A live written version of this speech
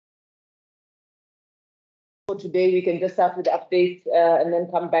for today, we can just start with the updates and then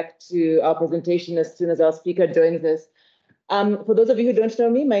come back to our presentation as soon as our speaker joins us. For those of you who don't know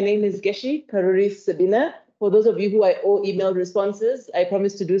me, my name is Geshi Karuri Sabina. For those of you who I owe email responses, I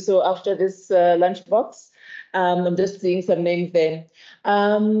promise to do so after this lunchbox. I'm just seeing some names there.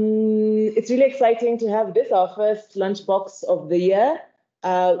 It's really exciting to have this, our first lunchbox of the year.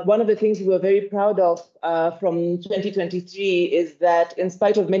 One of the things we were very proud of from 2023 is that in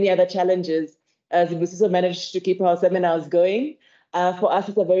spite of many other challenges, Zibusiso managed to keep our seminars going. For us,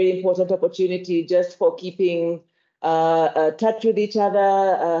 it's a very important opportunity just for keeping touch with each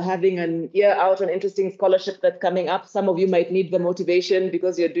other, having an ear out on interesting scholarship that's coming up. Some of you might need the motivation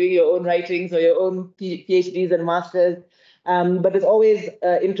because you're doing your own writings or your own PhDs and masters. But there's always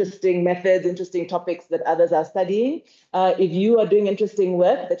interesting methods, interesting topics that others are studying. If you are doing interesting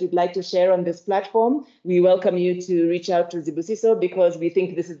work that you'd like to share on this platform, we welcome you to reach out to Zibusiso because we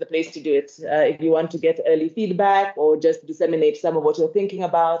think this is the place to do it. If you want to get early feedback or just disseminate some of what you're thinking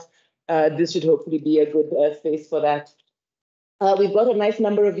about, this should hopefully be a good space for that. We've got a nice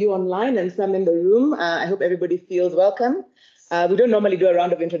number of you online and some in the room. I hope everybody feels welcome. We don't normally do a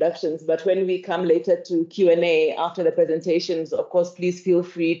round of introductions, but when we come later to Q&A after the presentations, of course, please feel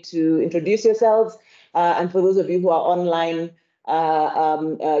free to introduce yourselves. And for those of you who are online,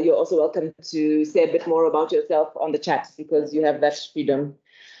 you're also welcome to say a bit more about yourself on the chat because you have that freedom.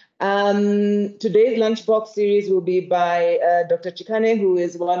 Today's Lunchbox series will be by Dr. Chikane, who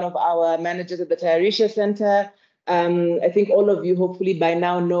is one of our managers at the Tayarisha Center. I think all of you hopefully by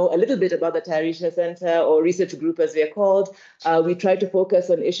now know a little bit about the Tayarisha Center or research group as we are called. We try to focus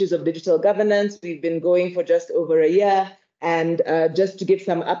on issues of digital governance. We've been going for just over a year. And just to give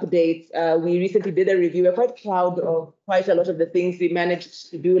some updates, we recently did a review. We're quite proud of quite a lot of the things we managed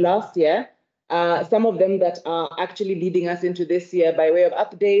to do last year. Some of them that are actually leading us into this year by way of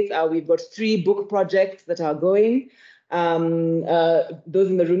updates. We've got 3 book projects that are going. Those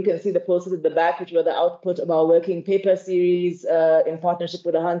in the room can see the posters at the back, which were the output of our working paper series in partnership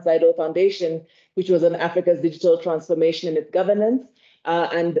with the Hans Seidel Foundation, which was on Africa's digital transformation and its governance.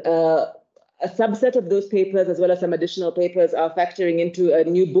 A subset of those papers, as well as some additional papers, are factoring into a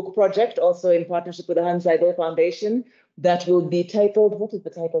new book project, also in partnership with the Hans Seidel Foundation, that will be titled, what is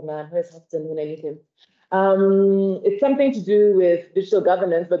the title, man? Where's Hudson when I need him? It's something to do with digital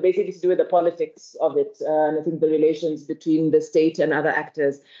governance, but basically to do with the politics of it, and I think the relations between the state and other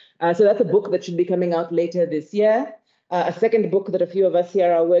actors. So that's a book that should be coming out later this year. A second book that a few of us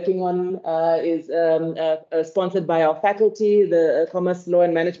here are working on is sponsored by our faculty, the Commerce Law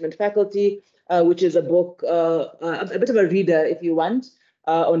and Management faculty, which is a book, a bit of a reader, if you want,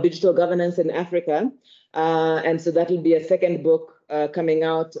 on digital governance in Africa. And so that will be a second book coming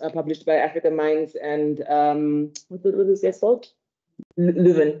out, published by Africa Minds and what is this called?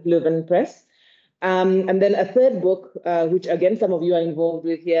 Leuven Press. And then a third book, which again some of you are involved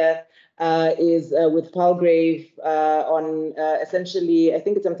with here, is with Palgrave on essentially, I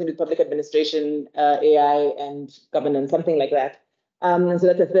think it's something with public administration, AI and governance, something like that. And so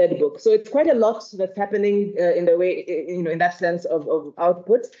that's a third book. So it's quite a lot that's happening in the way, in that sense of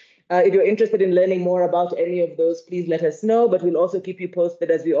output. If you're interested in learning more about any of those, please let us know. But we'll also keep you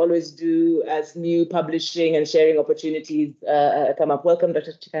posted, as we always do, as new publishing and sharing opportunities come up. Welcome,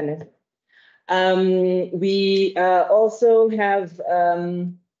 Dr. Chikane. We also have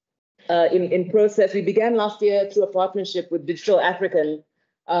in process, we began last year through a partnership with Digital African,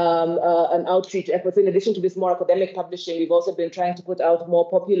 an outreach effort. So in addition to this more academic publishing, we've also been trying to put out more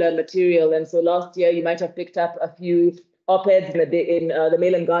popular material. And so last year, you might have picked up a few op-eds in the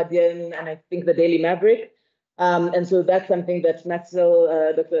Mail and Guardian, and I think the Daily Maverick. And so that's something that Maxwell,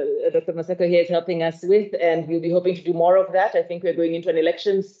 Dr. Maseko here is helping us with, and we'll be hoping to do more of that. I think we're going into an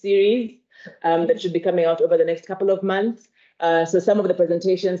elections series that should be coming out over the next couple of months. So some of the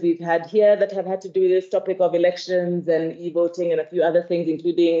presentations we've had here that have had to do with this topic of elections and e-voting and a few other things,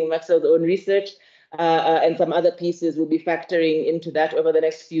 including Maxwell's own research, and some other pieces will be factoring into that over the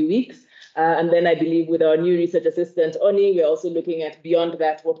next few weeks. And then I believe with our new research assistant, Oni, we're also looking at beyond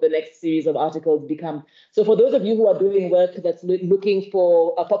that, what the next series of articles become. So for those of you who are doing work that's looking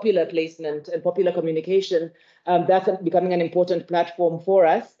for a popular placement and popular communication, that's becoming an important platform for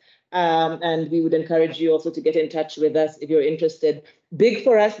us. And we would encourage you also to get in touch with us if you're interested. Big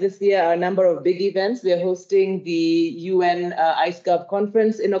for us this year are a number of big events. We are hosting the UN IceGov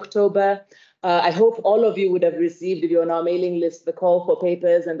conference in October. I hope all of you would have received, if you're on our mailing list, the call for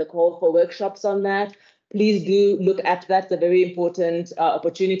papers and the call for workshops on that. Please do look at that. It's a very important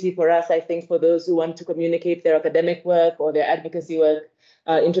opportunity for us, I think, for those who want to communicate their academic work or their advocacy work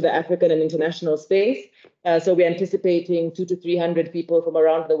into the African and international space. So we're anticipating 200 to 300 people from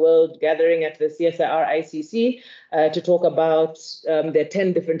around the world gathering at the CSIR ICC to talk about their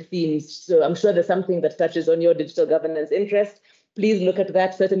 10 different themes. So I'm sure there's something that touches on your digital governance interest. Please look at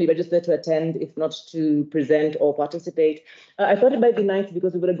that, certainly register to attend, if not to present or participate. I thought it might be nice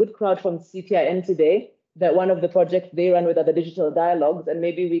because we've got a good crowd from CTIN today, that one of the projects they run with are the digital dialogues, and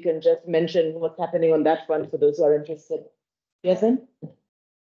maybe we can just mention what's happening on that front for those who are interested. Yes, then?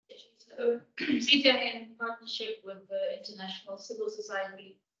 So CTIN, in partnership with the International Civil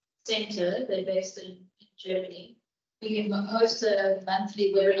Society Center, they're based in Germany, we host a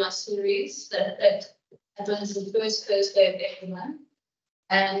monthly webinar series that happens the first Thursday of every month.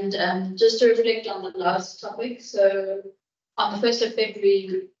 And just to reflect on the last topic, so on the 1st of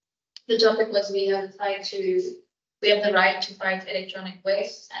February, the topic was we have the right to fight electronic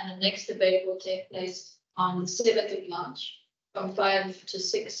waste, and the next debate will take place on the 7th of March from 5 to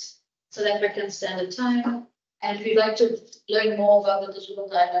 6 South African Standard Time. And if you'd like to learn more about the digital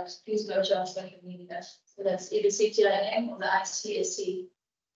dialogues, please go to our social media. So that's either CTIN or the ICSC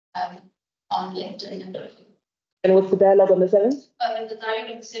on LinkedIn. And what's the dialogue on the 7th? The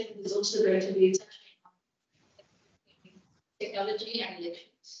dialogue on the 7th is also going to be touching on technology and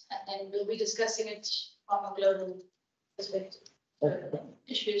elections. And then we'll be discussing it from a global perspective.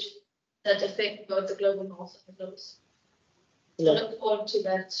 Issues that affect both the global north and the global south. So look forward to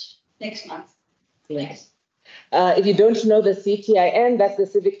that next month. Yes. If you don't know the CTIN, that's the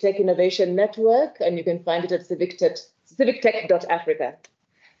Civic Tech Innovation Network, and you can find it at civictech.africa.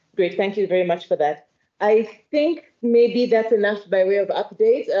 Great, thank you very much for that. I think maybe that's enough by way of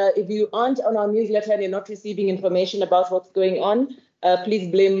update. If you aren't on our newsletter and you're not receiving information about what's going on,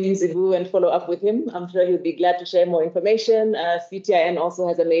 please blame Zivu and follow up with him. I'm sure he'll be glad to share more information. CTIN also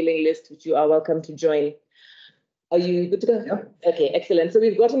has a mailing list, which you are welcome to join. Are you good to go? Yeah. Okay, excellent. So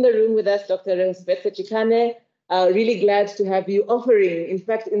we've got in the room with us Dr. Rekgotsofetse Chikane. Really glad to have you offering, in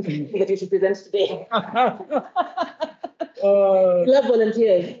fact, information that you should present today. Love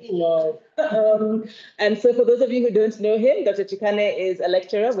volunteers. Wow. And so for those of you who don't know him, Dr. Chikane is a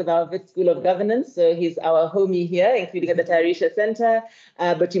lecturer with our Wits School of Governance. So he's our homie here, including at the Tayarisha Center.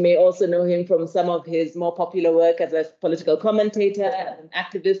 But you may also know him from some of his more popular work as a political commentator, as an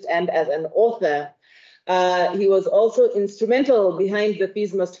activist, and as an author. He was also instrumental behind the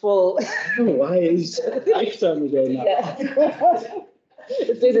Fees Must Fall. Why is lifetime ago now? Yeah.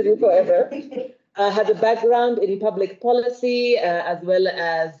 It stays with you forever. Has a background in public policy, as well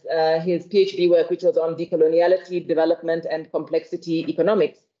as his PhD work, which was on decoloniality, development, and complexity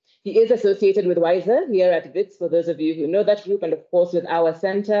economics. He is associated with WISER here at WITS, for those of you who know that group, and of course with our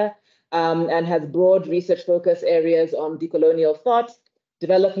center, and has broad research focus areas on decolonial thought,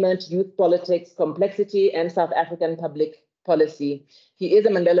 development, youth politics, complexity, and South African public policy. He is a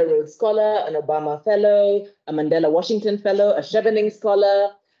Mandela Rhodes Scholar, an Obama Fellow, a Mandela Washington Fellow, a Chevening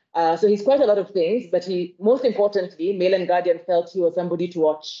Scholar. So he's quite a lot of things, but he, most importantly, Mail and Guardian felt he was somebody to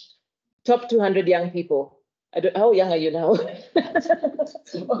watch. Top 200 young people. How young are you now?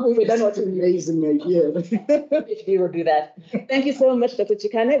 We're done watching. Amazing idea. We will do that. Thank you so much, Dr.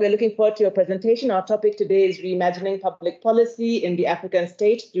 Chikane. We're looking forward to your presentation. Our topic today is reimagining public policy in the African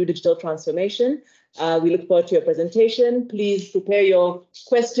state through digital transformation. We look forward to your presentation. Please prepare your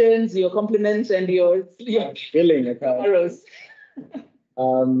questions, your compliments, and your arrows.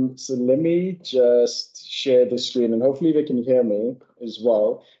 So let me just share the screen, and hopefully they can hear me as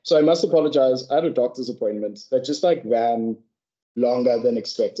well. So I must apologize. I had a doctor's appointment that just ran longer than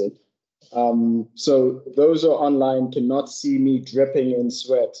expected. So those who are online cannot see me dripping in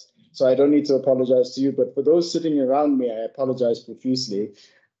sweat. So I don't need to apologize to you, but for those sitting around me, I apologize profusely.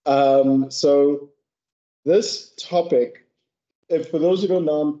 So this topic, for those who don't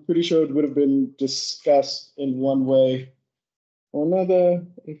know, I'm pretty sure it would have been discussed in one way or another.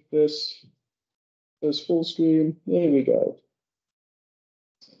 If this is full screen, there we go.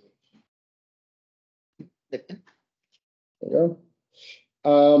 There we go.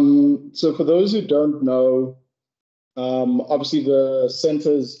 So for those who don't know, obviously the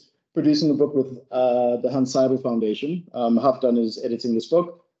center's producing a book with the Hans Seidel Foundation. Halfdan is editing this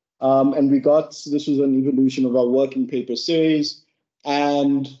book. And this was an evolution of our working paper series.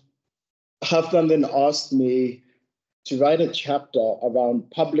 And Halfdan then asked me to write a chapter around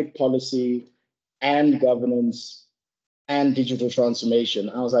public policy and governance and digital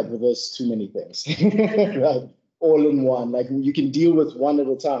transformation. I was like, well, there's too many things, right? All in one. You can deal with one at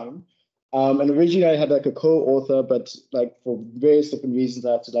a time. And originally I had a co-author, but for various different reasons,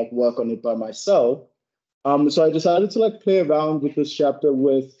 I had to work on it by myself. So I decided to play around with this chapter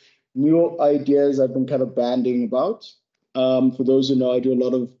with new ideas I've been kind of banding about. For those who know, I do a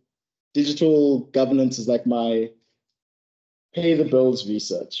lot of digital governance is like my pay the bills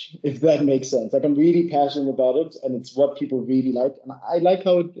research, if that makes sense. Like I'm really passionate about it and it's what people really like. And I like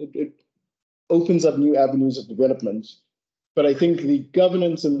how it opens up new avenues of development. But I think the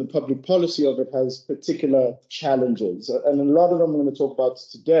governance and the public policy of it has particular challenges. And a lot of them I'm going to talk about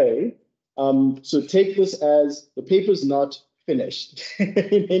today. So take this as the paper's not finished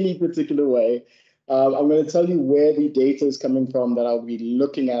in any particular way. I'm going to tell you where the data is coming from that I'll be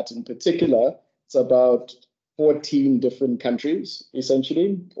looking at in particular. It's about 14 different countries,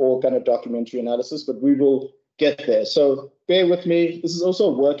 essentially, or kind of documentary analysis, but we will get there. So bear with me. This is also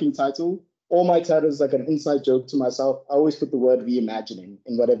a working title. All my titles like an inside joke to myself. I always put the word reimagining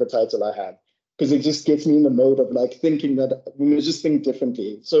in whatever title I have, because it just gets me in the mode of like thinking that we must just think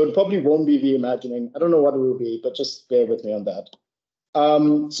differently. So it probably won't be reimagining. I don't know what it will be, but just bear with me on that.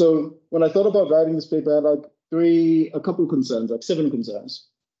 So when I thought about writing this paper, I had like a couple of concerns, like 7 concerns,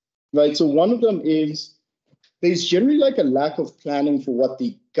 right? So one of them is there's generally like a lack of planning for what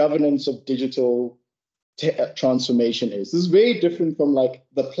the governance of digital transformation is. This is very different from like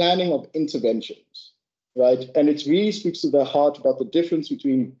the planning of interventions, right? And it really speaks to the heart about the difference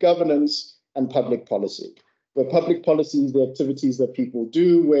between governance and public policy. Where public policy is the activities that people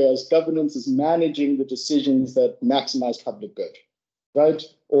do, whereas governance is managing the decisions that maximize public good, right?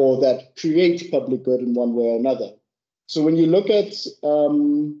 Or that create public good in one way or another. So when you look at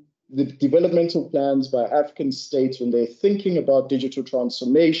the developmental plans by African states, when they're thinking about digital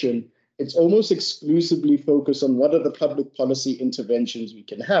transformation, it's almost exclusively focused on what are the public policy interventions we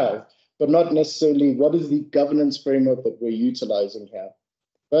can have, but not necessarily what is the governance framework that we're utilizing here,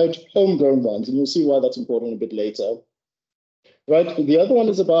 right? Homegrown ones, and you'll see why that's important a bit later, right? The other one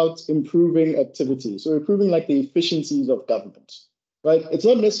is about improving activity. So improving like the efficiencies of government, right? It's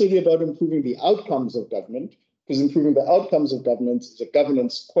not necessarily about improving the outcomes of government, because improving the outcomes of government is a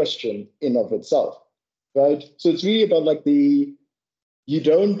governance question in of itself, right? So it's really about like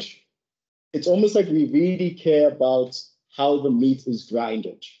it's almost like we really care about how the meat is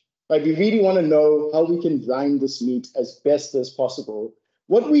grinded. Like we really want to know how we can grind this meat as best as possible.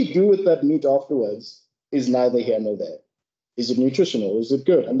 What we do with that meat afterwards is neither here nor there. Is it nutritional? Is it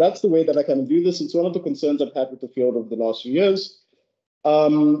good? And that's the way that I kind of view this. It's one of the concerns I've had with the field over the last few years.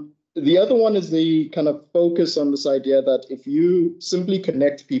 The other one is the kind of focus on this idea that if you simply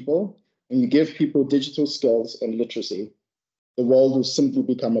connect people and you give people digital skills and literacy, the world will simply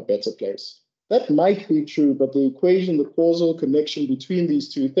become a better place. That might be true, but the equation, the causal connection between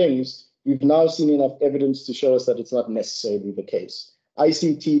these two things, we've now seen enough evidence to show us that it's not necessarily the case.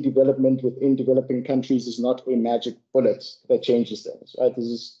 ICT development within developing countries is not a magic bullet that changes things, right? This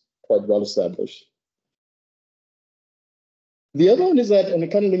is quite well established. The other one is that, and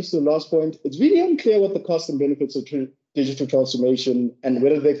it kind of links to the last point, it's really unclear what the costs and benefits of digital transformation and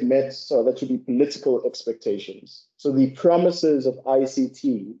whether they've met, so that should be political expectations. So the promises of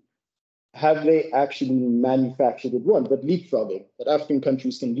ICT, have they actually manufactured it one? But leapfrogging, that African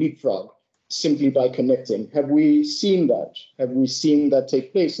countries can leapfrog simply by connecting. Have we seen that? Have we seen that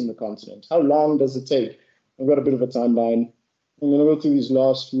take place in the continent? How long does it take? I've got a bit of a timeline. I'm going to go through these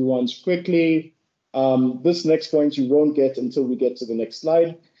last few ones quickly. This next point you won't get until we get to the next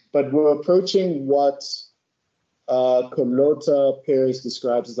slide, but we're approaching what Carlota Perez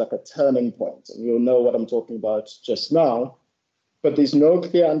describes as like a turning point, and you'll know what I'm talking about just now, but there's no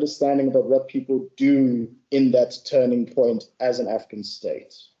clear understanding about what people do in that turning point as an African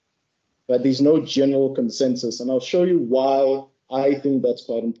state. But there's no general consensus, and I'll show you why I think that's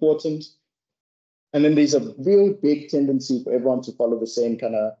quite important. And then there's a real big tendency for everyone to follow the same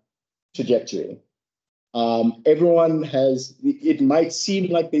kind of trajectory. Everyone has, it might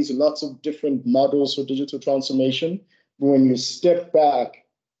seem like there's lots of different models for digital transformation, but when you step back,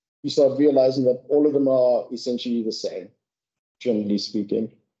 you start realizing that all of them are essentially the same, generally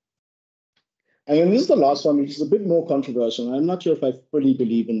speaking. And then this is the last one, which is a bit more controversial. I'm not sure if I fully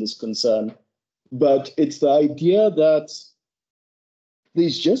believe in this concern, but it's the idea that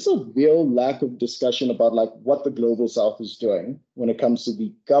there's just a real lack of discussion about like what the global South is doing when it comes to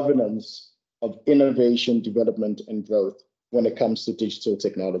the governance of innovation, development, and growth when it comes to digital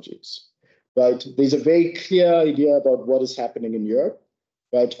technologies, right? There's a very clear idea about what is happening in Europe,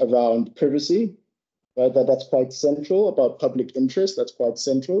 right, around privacy, right? That's quite central, about public interest, that's quite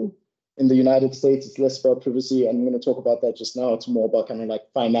central. In the United States, it's less about privacy. I'm going to talk about that just now. It's more about kind of like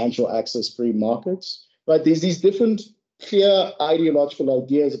financial access, free markets, right? There's these different clear ideological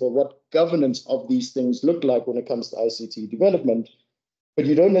ideas about what governance of these things look like when it comes to ICT development. But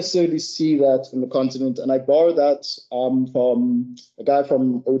you don't necessarily see that in the continent. And I borrow that from a guy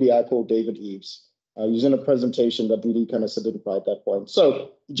from ODI called David Eves. using a presentation that really kind of solidified that point.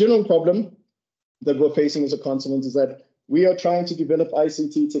 So the general problem that we're facing as a continent is that we are trying to develop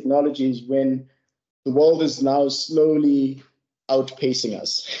ICT technologies when the world is now slowly outpacing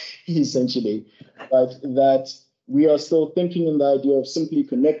us, essentially, right? That we are still thinking in the idea of simply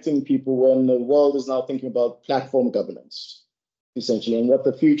connecting people when the world is now thinking about platform governance, essentially, and what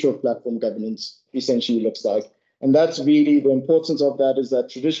the future of platform governance essentially looks like. And that's really the importance of that, is that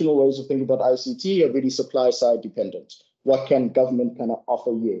traditional ways of thinking about ICT are really supply side dependent. What can government kind of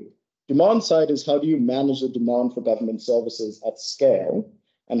offer you? Demand side is how do you manage the demand for government services at scale?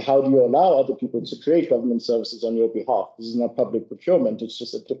 And how do you allow other people to create government services on your behalf? This is not public procurement. It's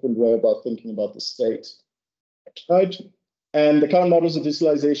just a different way about thinking about the state, right? And the current models of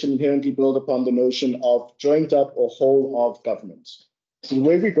digitalization inherently build upon the notion of joint up or whole of government. So the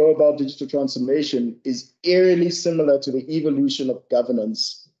way we go about digital transformation is eerily similar to the evolution of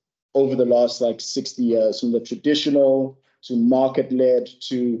governance over the last 60 years, from the traditional to market-led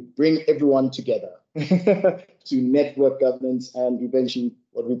to bring everyone together, to network governance, and eventually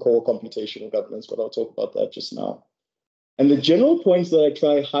what we call computational governance, but I'll talk about that just now. And the general points that I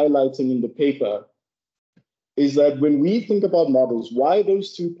try highlighting in the paper is that when we think about models, why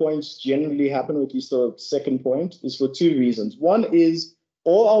those 2 points generally happen, or at least the second point, is for 2 reasons. One is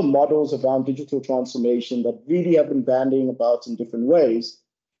all our models around digital transformation that really have been bandying about in different ways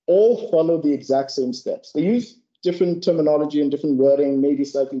all follow the exact same steps. They use different terminology and different wording, maybe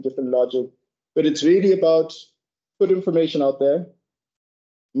slightly different logic, but it's really about put information out there,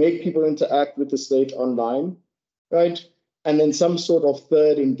 make people interact with the state online, right? And then some sort of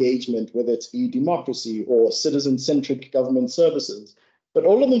third engagement, whether it's e-democracy or citizen-centric government services. But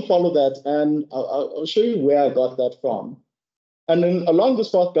all of them follow that, and I'll show you where I got that from. And then along this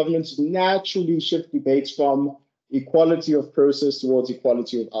path, governments naturally shift debates from equality of process towards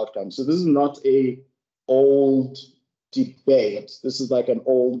equality of outcome. So this is not a old debate. This is like an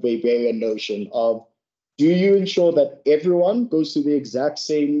old Weberian notion of, do you ensure that everyone goes through the exact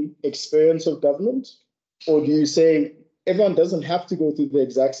same experience of government? Or do you say everyone doesn't have to go through the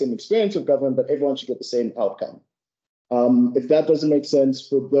exact same experience of government, but everyone should get the same outcome? If that doesn't make sense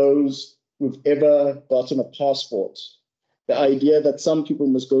for those who've ever gotten a passport, the idea that some people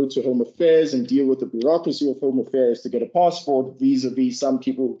must go to Home Affairs and deal with the bureaucracy of Home Affairs to get a passport vis-a-vis some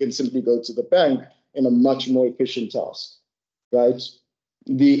people who can simply go to the bank in a much more efficient task, right?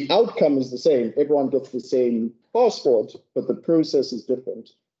 The outcome is the same. Everyone gets the same passport, but the process is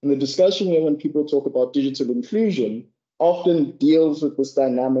different. And the discussion here, when people talk about digital inclusion, often deals with this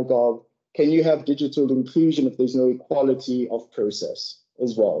dynamic of, can you have digital inclusion if there's no equality of process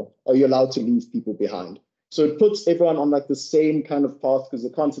as well? Are you allowed to leave people behind? So it puts everyone on the same kind of path, because the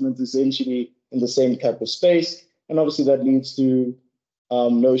continent is essentially in the same type of space. And obviously that leads to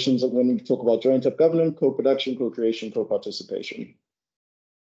notions of when we talk about joint up government, co-production, co-creation, co-participation,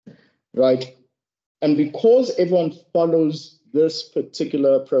 right? And because everyone follows this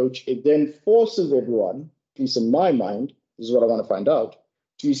particular approach, it then forces everyone, at least in my mind, this is what I want to find out,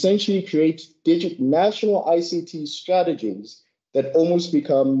 to essentially create national ICT strategies that almost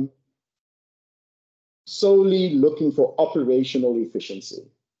become solely looking for operational efficiency.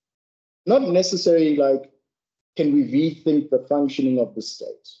 Not necessarily can we rethink the functioning of the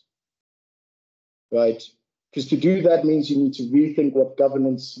state, right? Because to do that means you need to rethink what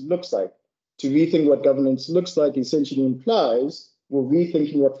governance looks like. To rethink what governance looks like essentially implies we're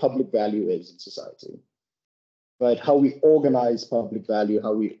rethinking what public value is in society, right? How we organize public value,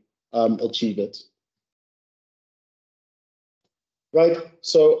 how we achieve it. Right,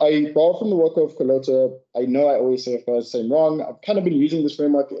 so I borrowed from the work of Carlota. I know I always say first name wrong. I've kind of been using this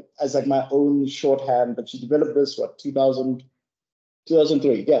framework as my own shorthand, but she developed this,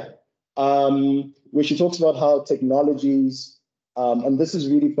 2003, yeah. Where she talks about how technologies, and this is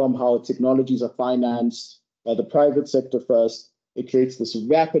really from how technologies are financed by the private sector first. It creates this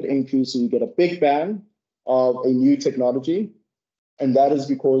rapid increase, so you get a big bang of a new technology. And that is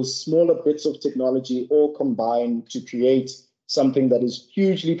because smaller bits of technology all combine to create something that is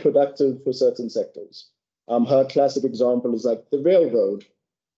hugely productive for certain sectors. Her classic example is the railroad.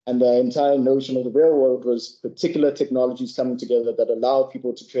 And the entire notion of the railroad was particular technologies coming together that allow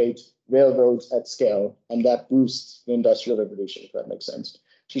people to create railroads at scale. And that boosts the Industrial Revolution, if that makes sense.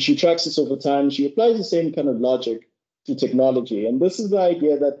 So she tracks this over time. She applies the same kind of logic to technology. And this is the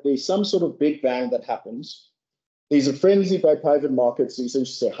idea that there's some sort of big bang that happens. There's a frenzy by private markets to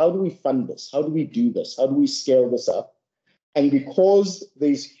essentially say, how do we fund this? How do we do this? How do we scale this up? And because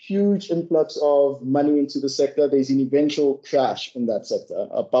there's huge influx of money into the sector, there's an eventual crash in that sector,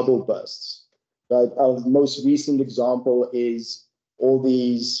 a bubble bursts. Right? Our most recent example is all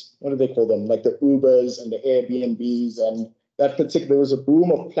these, what do they call them? Like the Ubers and the Airbnbs, and there was a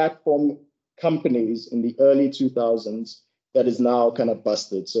boom of platform companies in the early 2000s that is now kind of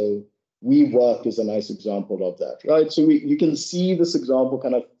busted. So WeWork is a nice example of that, right? So you can see this example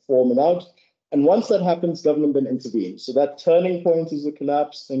kind of forming out. And once that happens, government then intervenes. So that turning point is a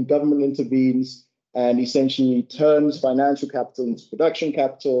collapse, then government intervenes and essentially turns financial capital into production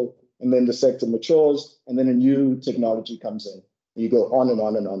capital, and then the sector matures, and then a new technology comes in. You go on and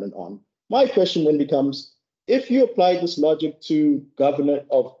on and on and on. My question then becomes, if you apply this logic to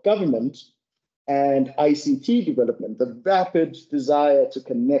government and ICT development, the rapid desire to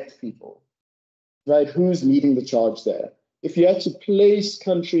connect people, right? Who's leading the charge there? If you had to place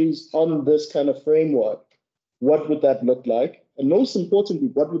countries on this kind of framework, what would that look like? And most importantly,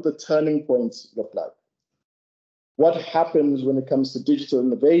 what would the turning points look like? What happens when it comes to digital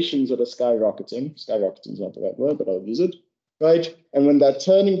innovations that are skyrocketing? Skyrocketing is not the right word, but I'll use it, right? And when that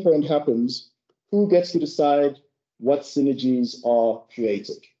turning point happens, who gets to decide what synergies are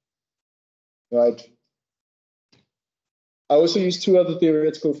created, right? I also use two other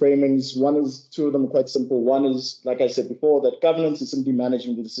theoretical framings. Two of them are quite simple. One is, like I said before, that governance is simply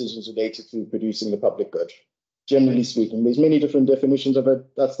managing the decisions related to producing the public good. Generally speaking, there's many different definitions of it.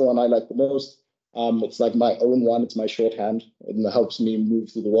 That's the one I like the most. It's like my own one. It's my shorthand, and it helps me move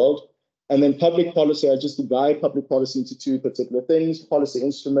through the world. And then public policy, I just divide public policy into two particular things: policy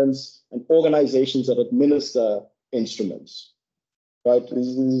instruments and organizations that administer instruments. Right? This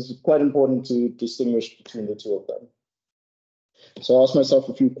is quite important to distinguish between the two of them. So I asked myself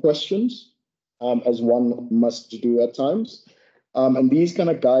a few questions, as one must do at times. And these kind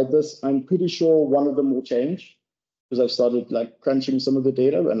of guide this. I'm pretty sure one of them will change because I've started like crunching some of the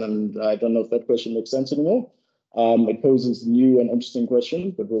data, and I don't know if that question makes sense anymore. It poses new and interesting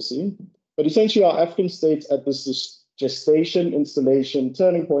questions, but we'll see. But essentially, our African states at this gestation, installation,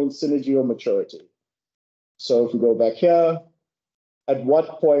 turning point, synergy, or maturity. So if we go back here, at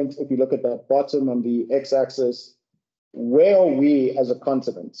what point, if you look at that bottom on the x-axis, where are we as a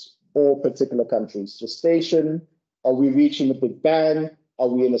continent or particular countries? Gestation, are we reaching the big bang? Are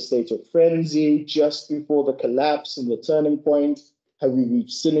we in a state of frenzy just before the collapse and the turning point? Have we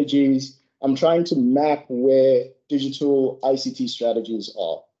reached synergies? I'm trying to map where digital ICT strategies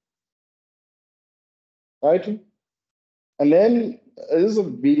are. Right? And then, this is a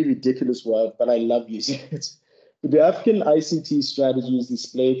really ridiculous word, but I love using it. The African ICT strategies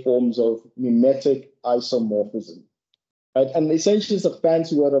display forms of mimetic isomorphism. Right? And essentially, it's a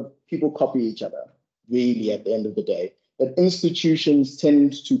fancy word of people copy each other, really, at the end of the day. That institutions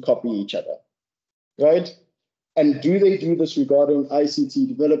tend to copy each other, right? And do they do this regarding ICT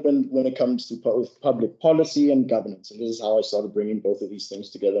development when it comes to both public policy and governance? And this is how I started bringing both of these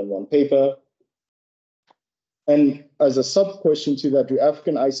things together in one paper. And as a sub-question to that, do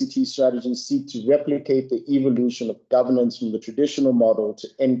African ICT strategies seek to replicate the evolution of governance from the traditional model to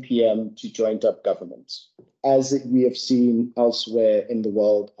NPM to joint-up governments, as we have seen elsewhere in the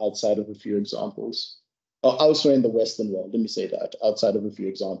world outside of a few examples? Or elsewhere in the Western world, let me say that, outside of a few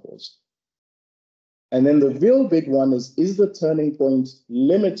examples. And then the real big one is the turning point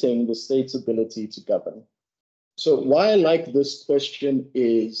limiting the state's ability to govern? So why I like this question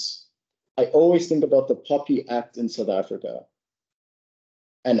is I always think about the Poppy Act in South Africa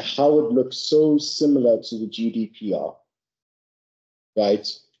and how it looks so similar to the GDPR, right?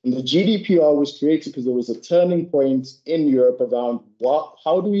 And the GDPR was created because there was a turning point in Europe around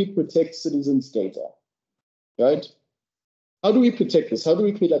how do we protect citizens' data, right? How do we protect this? How do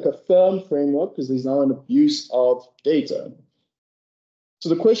we create like a firm framework? Because there's now an abuse of data. So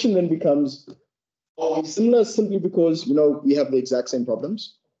the question then becomes, are we similar simply because, we have the exact same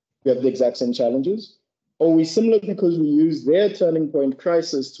problems? We have the exact same challenges? Or are we similar because we use their turning point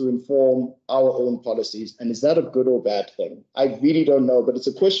crisis to inform our own policies? And is that a good or bad thing? I really don't know, but it's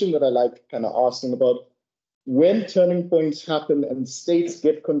a question that I like kind of asking about. When turning points happen and states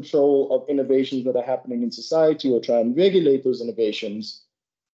get control of innovations that are happening in society or try and regulate those innovations,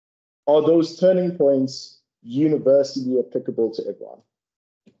 are those turning points universally applicable to everyone?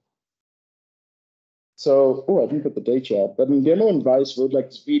 So, I didn't put the date yet, but Ngemo and Vice wrote like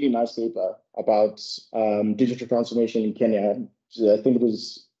this really nice paper about digital transformation in Kenya. I think it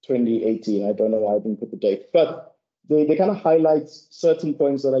was 2018. I don't know why I didn't put the date, but they kind of highlight certain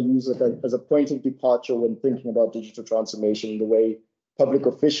points that I use as a point of departure when thinking about digital transformation, the way public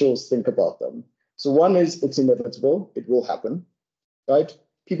officials think about them. So one is it's inevitable, it will happen, right?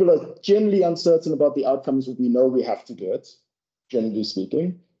 People are generally uncertain about the outcomes, but we know we have to do it, generally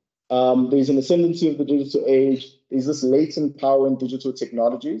speaking. There's an ascendancy of the digital age. There's this latent power in digital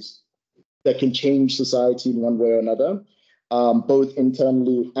technologies that can change society in one way or another. both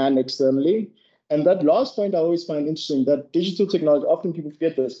internally and externally. And that last point I always find interesting, that digital technology, often people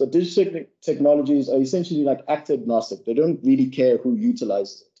forget this, but digital technologies are essentially like actor agnostic. They don't really care who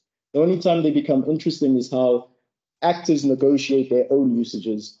utilizes it. The only time they become interesting is how actors negotiate their own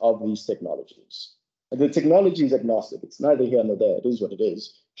usages of these technologies. And the technology is agnostic. It's neither here nor there. It is what it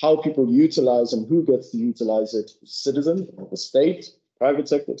is. How people utilize and who gets to utilize it, citizen, the state, private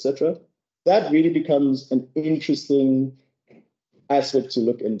sector, etc. That really becomes an interesting aspect to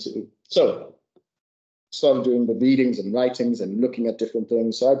look into. So started doing the readings and writings and looking at different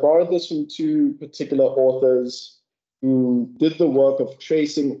things. So I borrowed this from two particular authors who did the work of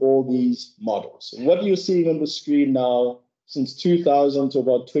tracing all these models. And what you're seeing on the screen now, since 2000 to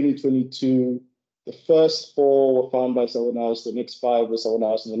about 2022, the first four were found by someone else, the next five were someone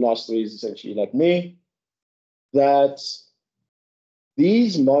else, and the last three is essentially like me, that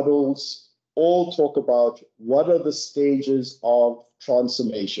these models all talk about what are the stages of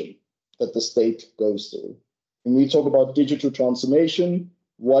transformation that the state goes through. When we talk about digital transformation,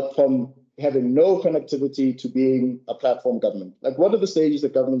 what from having no connectivity to being a platform government, like what are the stages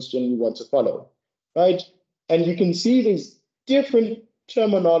that governments generally want to follow, right? And you can see these different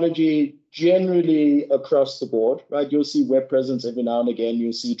terminology generally across the board, right? You'll see web presence every now and again,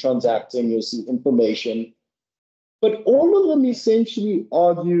 you'll see transacting, you'll see information, but all of them essentially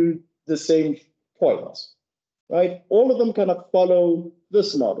argue the same point, right? All of them kind of follow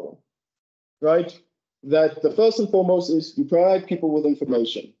this model, right? That the first and foremost is you provide people with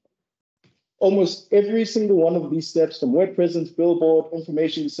information. Almost every single one of these steps, from web presence, billboard,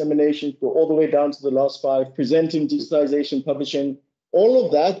 information dissemination, go all the way down to the last five, presenting, digitalization, publishing, all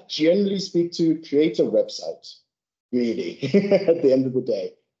of that generally speak to create a website, really, at the end of the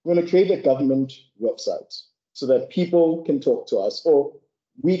day. We're going to create a government website so that people can talk to us, or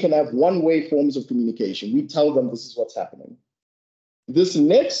we can have one-way forms of communication. We tell them this is what's happening. This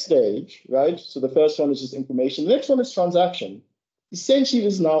next stage, right? So the first one is just information. The next one is transaction. Essentially, it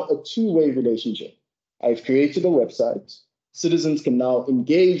is now a two-way relationship. I've created a website. Citizens can now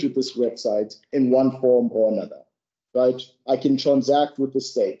engage with this website in one form or another, right? I can transact with the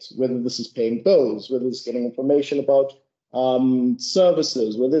state, whether this is paying bills, whether it's getting information about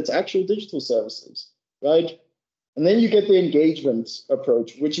services, whether it's actual digital services, right? And then you get the engagement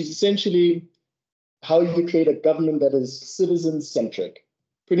approach, which is essentially how you create a government that is citizen-centric.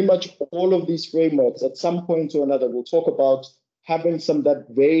 Pretty much all of these frameworks at some point or another will talk about having some that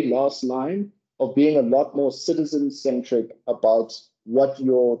very last line of being a lot more citizen-centric about what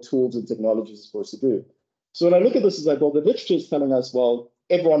your tools and technologies are supposed to do. So when I look at this, it's like, well, the literature is telling us, well,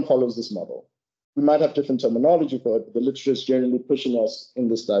 everyone follows this model. We might have different terminology for it, but the literature is generally pushing us in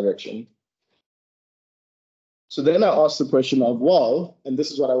this direction. So then I asked the question of, well, and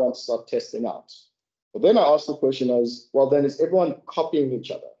this is what I want to start testing out. But then I asked the question as, well, then is everyone copying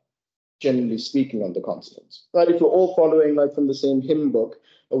each other, generally speaking, on the continent? Right? If we're all following like from the same hymn book,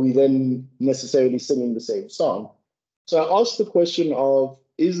 are we then necessarily singing the same song? So I asked the question of,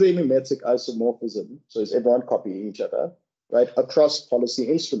 is there mimetic isomorphism? So is everyone copying each other, right, across policy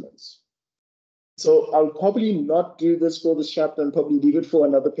instruments? So I'll probably not do this for this chapter and probably leave it for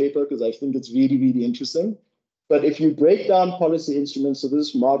another paper because I think it's really, really interesting. But if you break down policy instruments, so this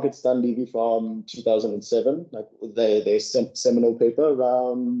is Margaret Stanley from 2007, like their seminal paper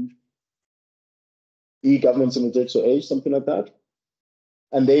around e-governance in the digital age, something like that.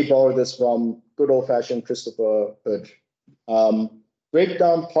 And they borrowed this from good old-fashioned Christopher Hood. Break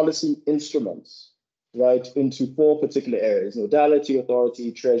down policy instruments, right, into four particular areas: modality,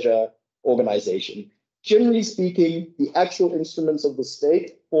 authority, treasure, organization. Generally speaking, the actual instruments of the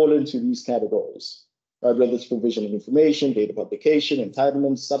state fall into these categories. Right, whether it's provision of information, data publication,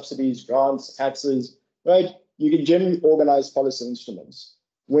 entitlements, subsidies, grants, taxes, right? You can generally organize policy instruments.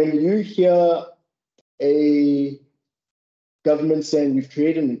 When you hear a government saying we've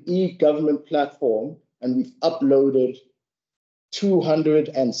created an e-government platform and we've uploaded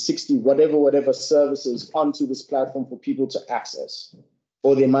 260 whatever services onto this platform for people to access.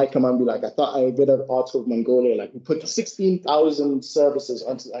 Or they might come and be like, I thought I read an article of Mongolia, like we put 16,000 services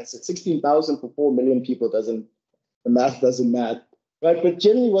onto, I said 16,000 for 4 million people the math doesn't math, right? But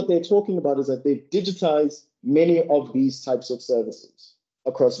generally what they're talking about is that they've digitized many of these types of services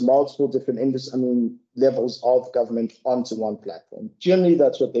across multiple different levels of government onto one platform. Generally,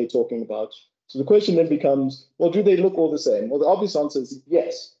 that's what they're talking about. So the question then becomes, well, do they look all the same? Well, the obvious answer is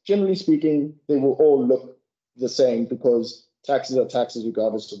yes. Generally speaking, they will all look the same because taxes are taxes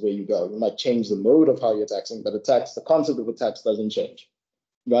regardless of where you go. You might change the mode of how you're taxing, but the concept of a tax doesn't change,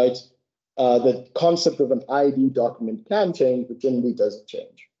 right? The concept of an ID document can change, but generally doesn't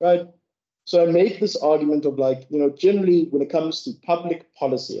change, right? So I make this argument of like, generally when it comes to public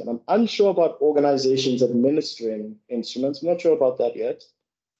policy, and I'm unsure about organizations administering instruments, I'm not sure about that yet,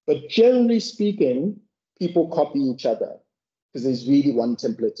 but generally speaking, people copy each other because there's really one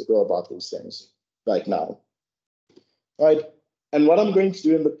template to go about these things right now, right? And what I'm going to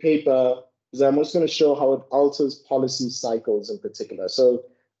do in the paper is I'm also going to show how it alters policy cycles in particular. So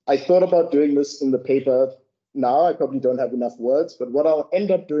I thought about doing this in the paper now. I probably don't have enough words, but what I'll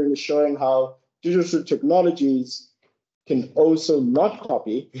end up doing is showing how digital technologies can also not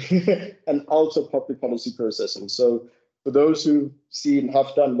copy and alter public policy processing. So for those who've seen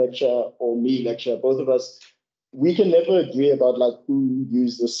Haftan lecture or me lecture, both of us, we can never agree about like who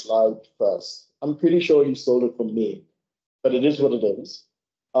used this slide first. I'm pretty sure you stole it from me, but it is what it is.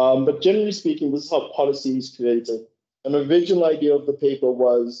 But generally speaking, this is how policy is created. An original idea of the paper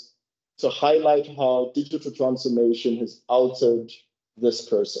was to highlight how digital transformation has altered this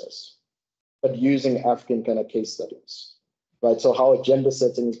process, but using African kind of case studies, right? So how agenda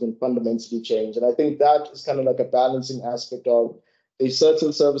setting has been fundamentally changed. And I think that is kind of like a balancing aspect of there's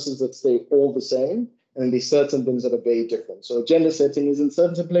certain services that stay all the same, and then there's certain things that are very different. So agenda setting is in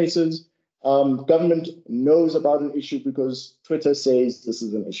certain places, government knows about an issue because Twitter says this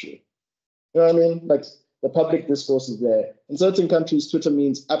is an issue. You know what I mean? Like the public discourse is there. In certain countries, Twitter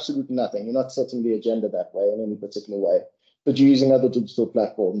means absolutely nothing. You're not setting the agenda that way in any particular way, but you're using other digital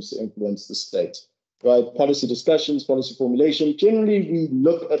platforms to influence the state, right? Policy discussions, policy formulation. Generally, we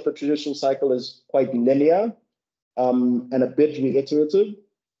look at the traditional cycle as quite linear and a bit reiterative.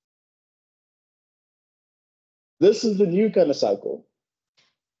 This is the new kind of cycle.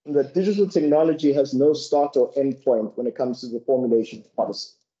 That digital technology has no start or end point when it comes to the formulation of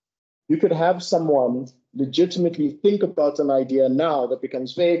policy. You could have someone legitimately think about an idea now that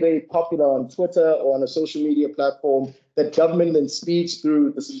becomes very, very popular on Twitter or on a social media platform that government then speeds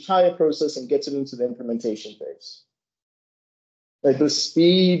through this entire process and gets it into the implementation phase. Like the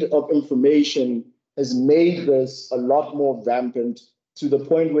speed of information has made this a lot more rampant to the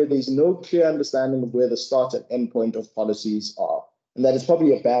point where there's no clear understanding of where the start and end point of policies are. And that is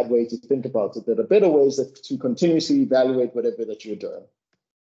probably a bad way to think about it. There are better ways to continuously evaluate whatever that you're doing,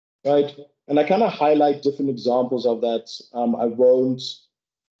 right? And I kind of highlight different examples of that. I won't,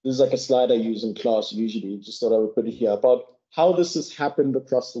 this is like a slide I use in class usually, just thought I would put it here, about how this has happened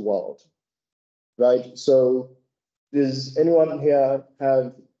across the world, right? So does anyone here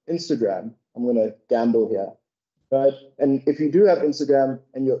have Instagram? I'm going to gamble here, right? And if you do have Instagram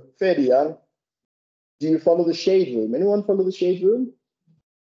and you're fairly young, do you follow the Shade Room? Anyone follow the Shade Room?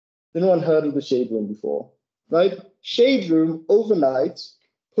 Anyone heard of the Shade Room before? Right? Shade Room overnight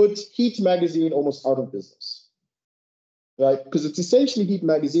put Heat magazine almost out of business. Right? Because it's essentially Heat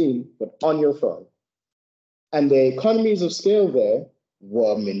magazine, but on your phone. And the economies of scale there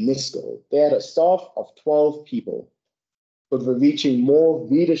were minuscule. They had a staff of 12 people, but were reaching more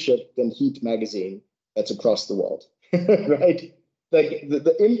readership than Heat magazine that's across the world. Right? Like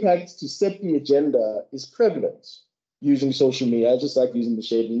the impact to set the agenda is prevalent using social media. I just like using the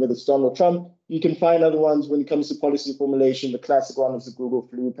Shade Room. Whether it's Donald Trump, you can find other ones when it comes to policy formulation. The classic one is the Google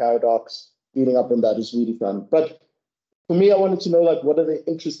flu paradox. Reading up on that is really fun. But for me, I wanted to know like what are the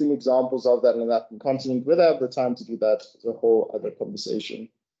interesting examples of that in the African continent. Whether I have the time to do that is a whole other conversation.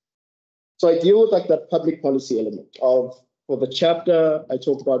 So I deal with like that public policy element of, for the chapter, I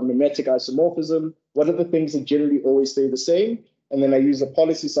talk about mimetic isomorphism. What are the things that generally always stay the same? And then I use a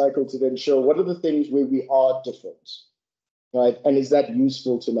policy cycle to then show what are the things where we are different, right? And is that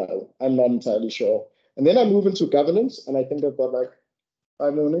useful to know? I'm not entirely sure. And then I move into governance, and I think I've got like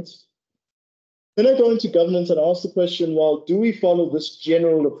 5 minutes. Then I go into governance and ask the question, well, do we follow this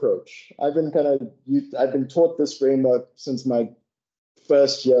general approach? I've been taught this framework since my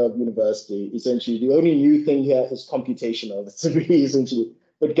first year of university. Essentially, the only new thing here is computational. That's really essentially.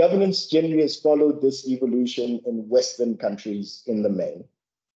 But governance generally has followed this evolution in Western countries in the main,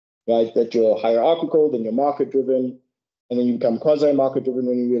 right? That you're hierarchical, then you're market-driven, and then you become quasi-market-driven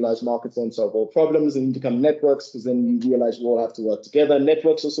when you realize markets don't solve all problems, and you become networks because then you realize we all have to work together.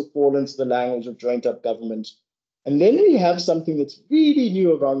 Networks also fall into the language of joint-up government. And then we have something that's really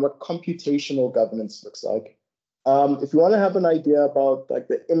new around what computational governance looks like. If you want to have an idea about like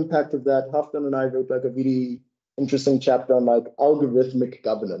the impact of that, Haftan and I wrote like a really interesting chapter on like algorithmic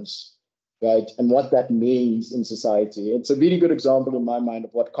governance, right? And what that means in society. It's a really good example in my mind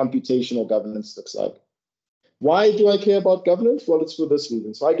of what computational governance looks like. Why do I care about governance? Well, it's for this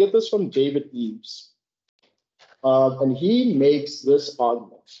reason. So I get this from David Eves. And he makes this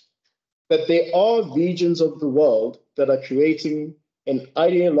argument that there are regions of the world that are creating an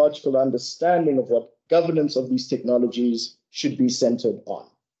ideological understanding of what governance of these technologies should be centered on.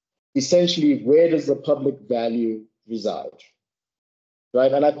 essentially, where does the public value reside?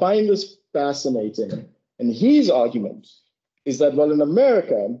 Right? And I find this fascinating. And his argument is that, well, in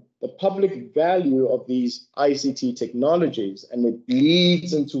America, the public value of these ICT technologies, and it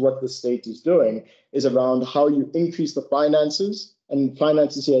leads into what the state is doing, is around how you increase the finances, and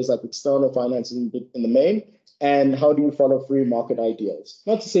finances here is like external finances in the main, and how do you follow free market ideals?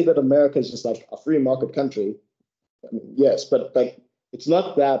 Not to say that America is just like a free market country. I mean, yes, but like it's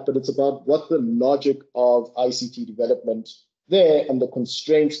not that, but it's about what the logic of ICT development there and the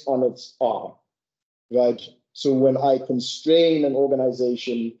constraints on it are, right? So when I constrain an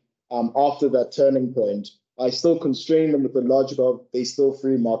organization after that turning point, I still constrain them with the logic of they still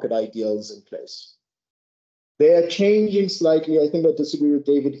free market ideals in place. They are changing slightly. I think I disagree with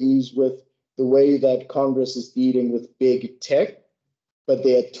David Eves with the way that Congress is dealing with big tech, but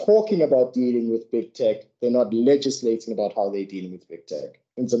they're talking about dealing with big tech. They're not legislating about how they're dealing with big tech.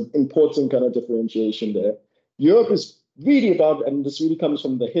 It's an important kind of differentiation there. Europe is really about, and this really comes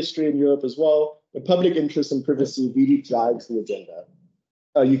from the history in Europe as well, the public interest and privacy really drives the agenda.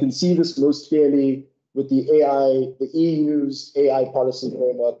 You can see this most clearly with the EU's AI policy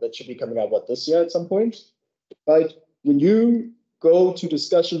framework that should be coming out, this year at some point, right? When you go to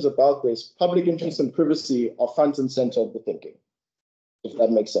discussions about this, public interest and privacy are front and center of the thinking, if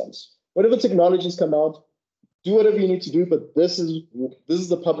that makes sense. Whatever technologies come out, do whatever you need to do, but this is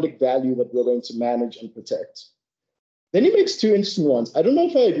the public value that we're going to manage and protect. Then he makes two interesting ones. I don't know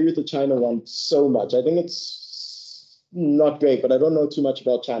if I agree with the China one so much. I think it's not great, but I don't know too much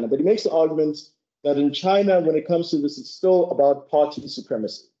about China. But he makes the argument that in China, when it comes to this, it's still about party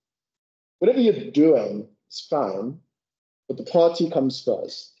supremacy. Whatever you're doing is fine, but the party comes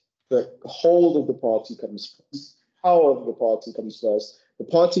first. The hold of the party comes first. Power of the party comes first. The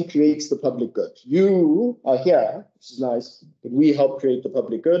party creates the public good. You are here, which is nice, but we help create the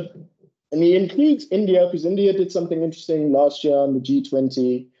public good. And he includes India, because India did something interesting last year on the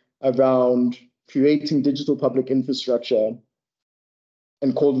G20 around creating digital public infrastructure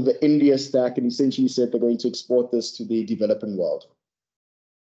and called it the India Stack, and essentially said they're going to export this to the developing world.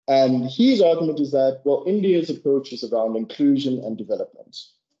 And his argument is that, well, India's approach is around inclusion and development.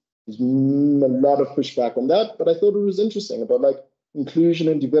 There's a lot of pushback on that, but I thought it was interesting about like inclusion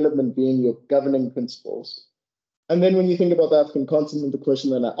and development being your governing principles. And then when you think about the African continent, the question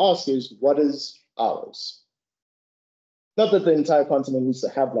that I ask is, what is ours? Not that the entire continent needs to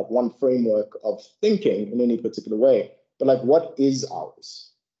have like one framework of thinking in any particular way, but like, what is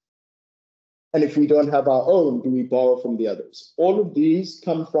ours? And if we don't have our own, do we borrow from the others? All of these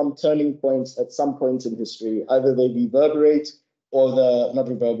come from turning points at some points in history. Either they reverberate or not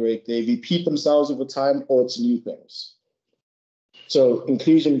reverberate, they repeat themselves over time, or it's new things. So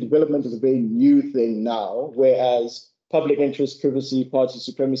inclusion and development is a very new thing now, whereas public interest, privacy, party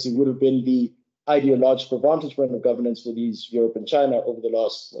supremacy would have been the ideological vantage point of governance for these Europe and China over the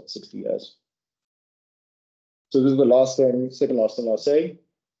last, 60 years. So this is the second last thing I'll say.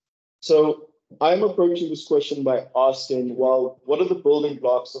 So I'm approaching this question by asking, well, what are the building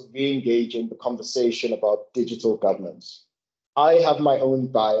blocks of re-engaging the conversation about digital governance? I have my own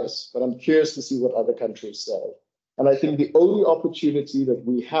bias, but I'm curious to see what other countries say. And I think the only opportunity that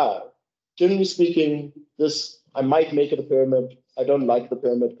we have, generally speaking, I might make it a pyramid. I don't like the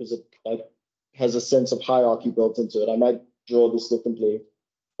pyramid because it has a sense of hierarchy built into it. I might draw this differently.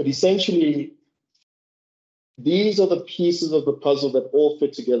 But essentially, these are the pieces of the puzzle that all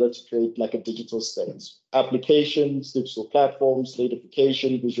fit together to create like a digital state. Applications, digital platforms,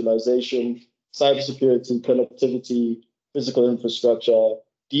 datafication, visualization, cybersecurity, connectivity, physical infrastructure,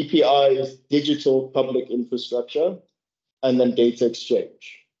 DPIs, digital public infrastructure, and then data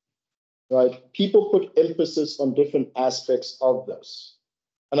exchange, right? People put emphasis on different aspects of this.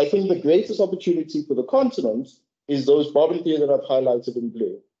 And I think the greatest opportunity for the continent is those bottom three that I've highlighted in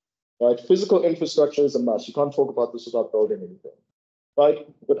blue, right? Physical infrastructure is a must. You can't talk about this without building anything, right?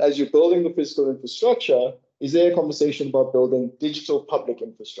 But as you're building the physical infrastructure, is there a conversation about building digital public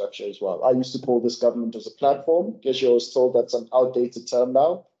infrastructure as well? I used to call this government as a platform. Guess you was told that's an outdated term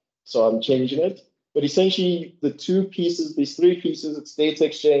now, so I'm changing it. But essentially, these three pieces, it's data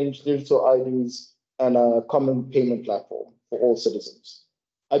exchange, digital IDs, and a common payment platform for all citizens.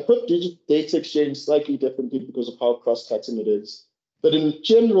 I put data exchange slightly differently because of how cross-cutting it is. But in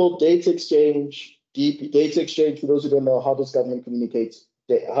general, data exchange, for those who don't know, how does government communicate?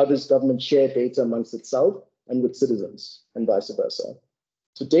 How does government share data amongst itself and with citizens and vice versa?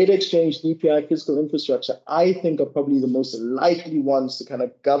 So data exchange, DPI, physical infrastructure, I think are probably the most likely ones to kind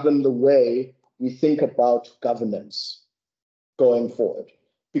of govern the way we think about governance going forward,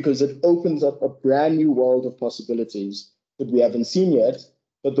 because it opens up a brand new world of possibilities that we haven't seen yet.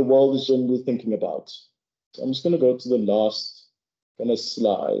 that the world is generally thinking about. So I'm just going to go to the last kind of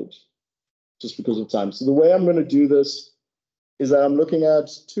slide, just because of time. So the way I'm going to do this is that I'm looking at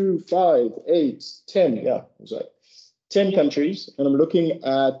 2, 5, 8, 10, yeah, that's right, 10 countries, and I'm looking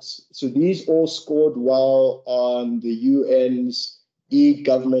at, so these all scored well on the UN's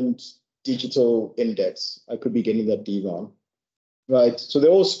e-government digital index. I could be getting that D wrong, right? So they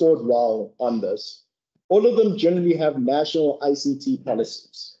all scored well on this. All of them generally have national ICT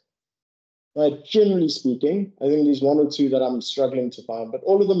policies, right? Generally speaking, I think there's one or two that I'm struggling to find, but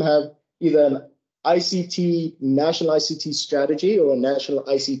all of them have either an national ICT strategy or a national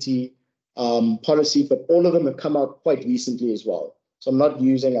ICT policy, but all of them have come out quite recently as well. So I'm not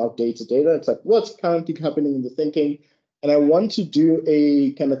using outdated data. It's like what's currently happening in the thinking. And I want to do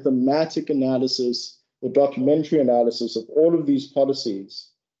a kind of thematic analysis or documentary analysis of all of these policies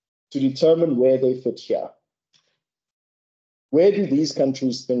to determine where they fit here. Where do these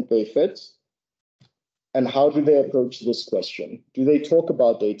countries think they fit? And how do they approach this question? Do they talk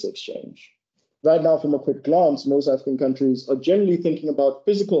about data exchange? Right now, from a quick glance, most African countries are generally thinking about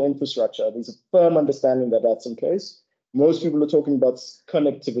physical infrastructure. There's a firm understanding that that's in place. Most people are talking about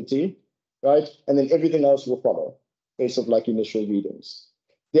connectivity, right? And then everything else will follow based on like initial readings.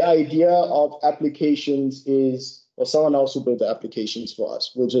 The idea of applications is, well, someone else will build the applications for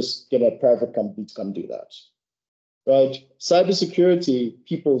us. We'll just get a private company to come do that, right? Cybersecurity,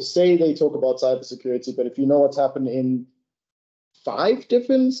 people say they talk about cybersecurity, but if you know what's happened in 5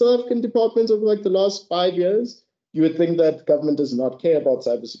 different South African departments over like the last 5 years, you would think that government does not care about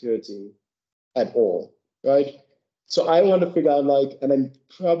cybersecurity at all, right? So I want to figure out like, and I'm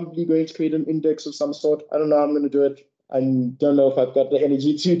probably going to create an index of some sort. I don't know how I'm going to do it. I don't know if I've got the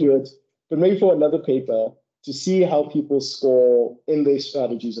energy to do it, but maybe for another paper to see how people score in their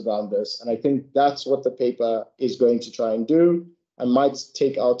strategies around this. And I think that's what the paper is going to try and do. I might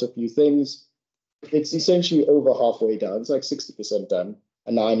take out a few things. It's essentially over halfway down. It's like 60% done.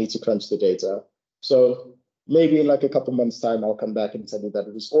 And now I need to crunch the data. So maybe in like a couple months' time, I'll come back and tell you that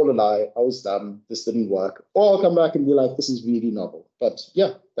it was all a lie. I was dumb. This didn't work. Or I'll come back and be like, this is really novel. But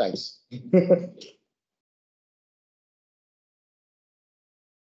yeah, thanks.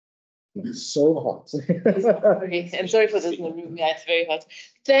 It's so hot. Okay, and sorry for this in the room. Yeah, it's very hot.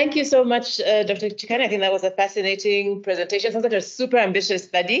 Thank you so much, Dr. Chikane. I think that was a fascinating presentation. Sounds like a super ambitious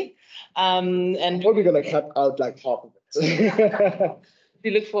study. And We're going to cut out like half of it.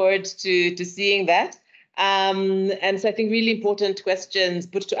 we look forward to seeing that. And so I think really important questions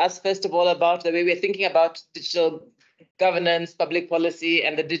put to us, first of all, about the way we're thinking about digital governance, public policy,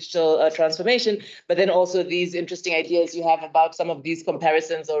 and the digital transformation, but then also these interesting ideas you have about some of these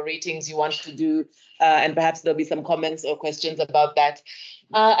comparisons or ratings you want to do, and perhaps there'll be some comments or questions about that.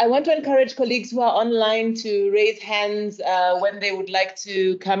 I want to encourage colleagues who are online to raise hands when they would like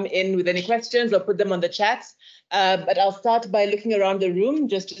to come in with any questions or put them on the chat. But I'll start by looking around the room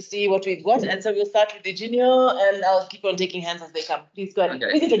just to see what we've got. And so we'll start with Eugenio, and I'll keep on taking hands as they come. Please go ahead.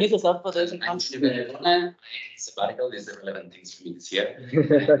 Okay. Please introduce yourself for those who can't. Sabbatical is the relevant things for me this year.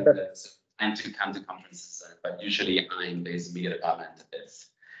 And, so I'm to come to conferences, but usually I'm based in media department at this.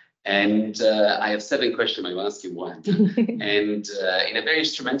 And I have 7 questions. I will ask you one. And in a very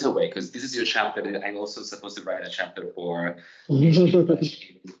instrumental way, because this is your chapter, and I'm also supposed to write a chapter for. You're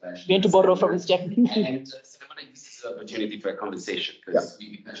going to borrow from this chapter. And so I want to use this opportunity for a conversation, because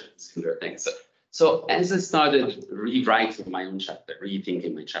we measure similar things. So as I started rewriting my own chapter,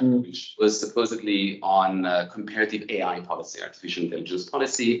 rethinking my chapter, which was supposedly on comparative AI policy, artificial intelligence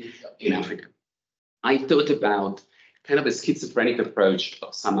policy in Africa, I thought about kind of a schizophrenic approach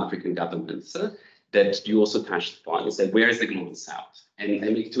of some African governments that you also touched upon. You said, where is the global south? And I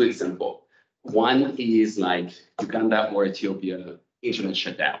make 2 examples. One is like Uganda or Ethiopia, internet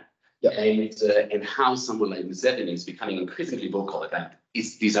shutdown. And how someone like Museveni is becoming increasingly vocal about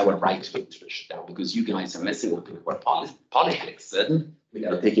is our right to internet shutdown, because you guys are messing up with our politics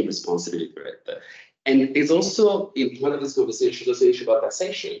without taking responsibility for it. And it's also in one of these conversations, also an issue about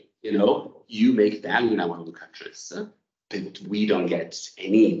taxation. You know, you make value in our own countries, but we don't get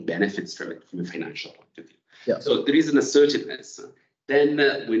any benefits from it from a financial point of view. So there is an assertiveness. Then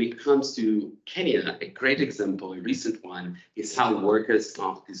when it comes to Kenya, a great example, a recent one, is how workers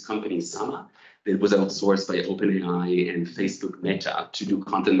of this company, Sama, that was outsourced by OpenAI and Facebook Meta to do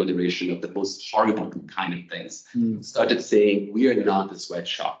content moderation of the most horrible kind of things, started saying, we are not the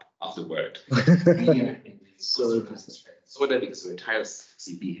sweatshop of the world. We are so that because we're tired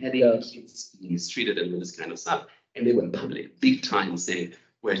of beheading, kids being mistreated and all this kind of stuff. And they went public, big time, saying,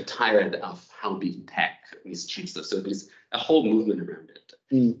 we're tired of how big tech mistreats us. So there's a whole movement around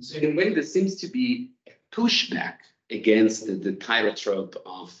it. So in a way, there seems to be a pushback against the tyrotrope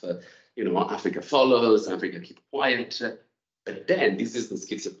of, Africa follows, Africa keep quiet. But then this is the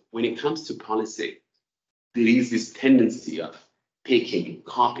schizo. When it comes to policy, there is this tendency of taking,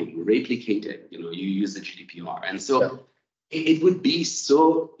 copying, replicating. You use the GDPR, and so it would be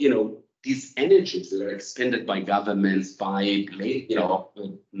so. These energies that are expended by governments, by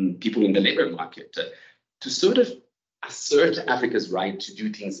people in the labor market, to sort of assert Africa's right to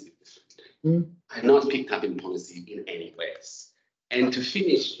do things differently, are not picked up in policy in any ways. And to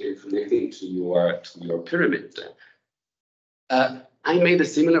finish, connecting to your pyramid, I made a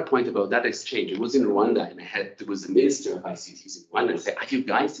similar point about that exchange. It was in Rwanda, and there was a minister of ICTs in Rwanda and said, "Are you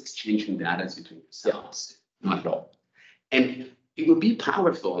guys exchanging data between yourselves?" Not at all. And it would be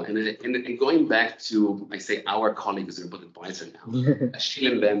powerful. And going back to, I say, our colleague as a robot advisor now,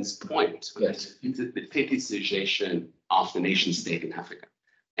 Shilenben's point, the fetishization of the nation state in Africa,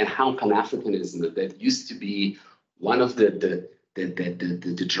 and how Pan-Africanism that used to be one of the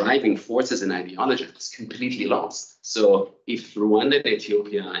driving forces and ideology was completely lost. So if Rwanda,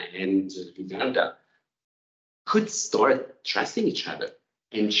 Ethiopia, and Uganda could start trusting each other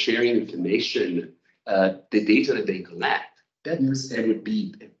and sharing information, the data that they collect, that would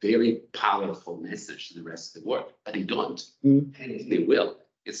be a very powerful message to the rest of the world. But they don't, and if they will,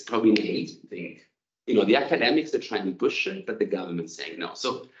 it's probably naive to think. The academics are trying to push it, but the government's saying no.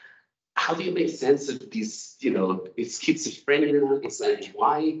 So how do you make sense of these, it's schizophrenia, it's like,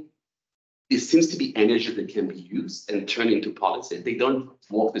 why? There seems to be energy that can be used and turned into policy. They don't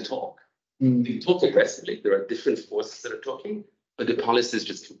walk the talk. They talk aggressively. There are different forces that are talking, but the policy is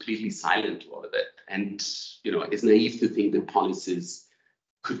just completely silent to all of it. And, it's naive to think that policies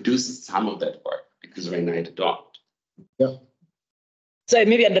could do some of that work, because right now they don't. Yeah. So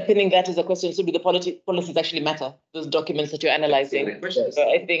maybe underpinning that is a question, so do the policies actually matter, those documents that you're analyzing? So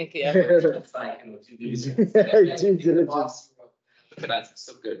I think, That's like, due diligence. That's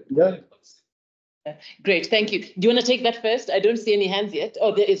so good. Yeah. Great, thank you. Do you want to take that first? I don't see any hands yet.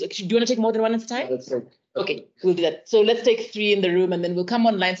 Oh, there is. Do you want to take more than one at a time? That's right. Okay, we'll do that. So let's take 3 in the room, and then we'll come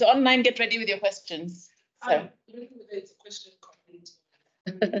online. So online, get ready with your questions. So. It's a question complete.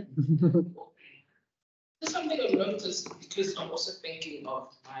 There's something I've noticed, because I'm also thinking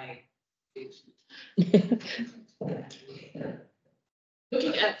of my age.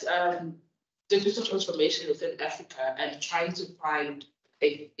 Looking at digital transformation within Africa and trying to find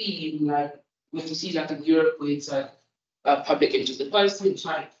a theme, like we see like in Europe where it's like public interest.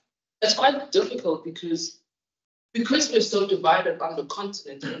 It's quite difficult because we're so divided on the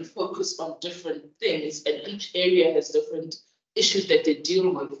continent and we focus on different things, and each area has different issues that they deal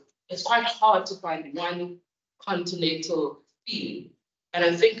with. It's quite hard to find one continental theme. And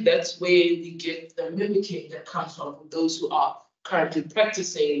I think that's where we get the mimicking that comes from those who are currently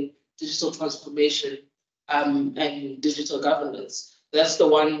practicing digital transformation and digital governance. That's the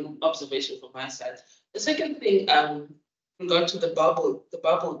one observation from my side. The second thing, regard to the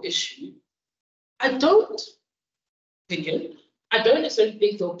bubble issue, I don't necessarily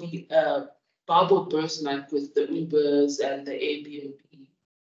think there'll be a bubble burst like with the Ubers and the Airbnb,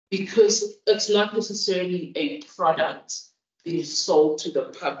 because it's not necessarily a product being sold to the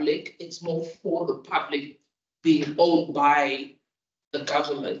public. It's more for the public being owned by the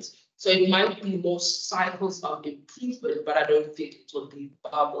government. So it might be more cycles of improvement, but I don't think it will be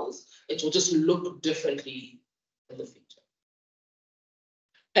bubbles. It will just look differently in the future.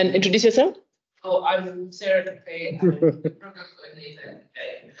 And introduce yourself. Oh, I'm Sarah Capay. I'm the program coordinator.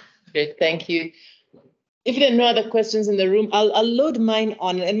 Great, thank you. If there are no other questions in the room, I'll load mine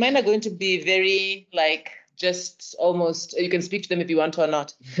on, and mine are going to be very just almost, you can speak to them if you want to or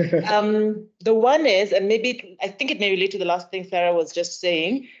not. The one is, and maybe I think it may relate to the last thing Sarah was just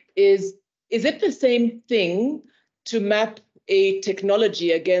saying, is it the same thing to map a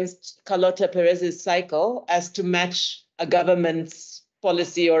technology against Carlota Perez's cycle as to match a government's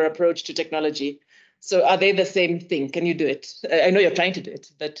policy or approach to technology? So are they the same thing? Can you do it? I know you're trying to do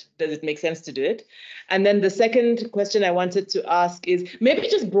it, but does it make sense to do it? And then the second question I wanted to ask is maybe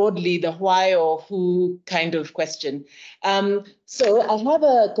just broadly the why or who kind of question. So I have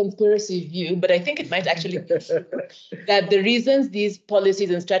a conspiracy view, but I think it might actually be that the reasons these policies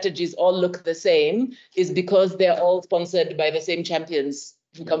and strategies all look the same is because they're all sponsored by the same champions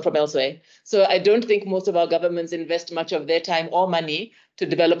who come from elsewhere. So I don't think most of our governments invest much of their time or money to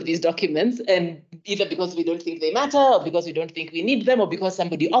develop these documents, and either because we don't think they matter, or because we don't think we need them, or because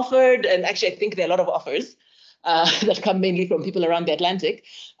somebody offered. And actually, I think there are a lot of offers. that come mainly from people around the Atlantic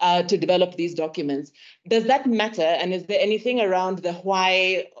to develop these documents. Does that matter? And is there anything around the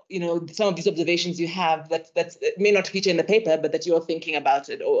why, some of these observations you have that may not feature in the paper, but that you're thinking about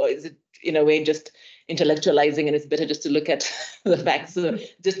it? Or is it in a way just intellectualizing and it's better just to look at the facts? So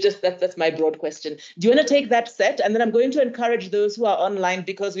just that's my broad question. Do you want to take that set? And then I'm going to encourage those who are online,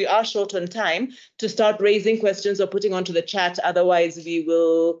 because we are short on time, to start raising questions or putting onto the chat. Otherwise, we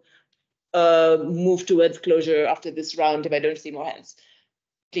will move towards closure after this round if I don't see more hands.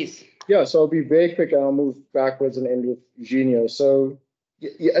 Please. Yeah, so I'll be very quick and I'll move backwards and end with Eugenio. So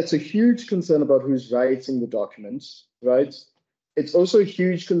yeah, it's a huge concern about who's writing the documents, right? It's also a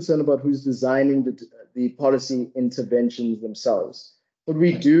huge concern about who's designing the policy interventions themselves. What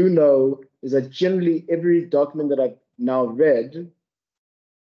we do know is that generally every document that I've now read,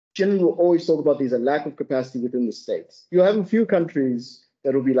 generally will always talk about there's a lack of capacity within the states. You have a few countries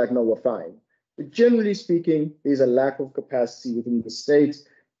that will be like, no, we're fine. But generally speaking, there's a lack of capacity within the states.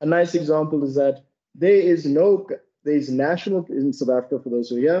 A nice example is that there's national, in South Africa, for those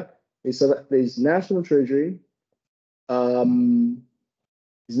who are here, there's national treasury, I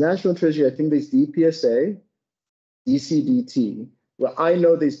think there's DPSA, DCDT, where I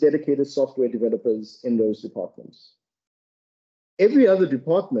know there's dedicated software developers in those departments. Every other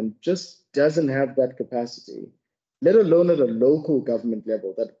department just doesn't have that capacity, let alone at a local government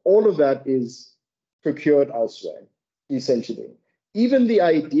level, that all of that is procured elsewhere, essentially. Even the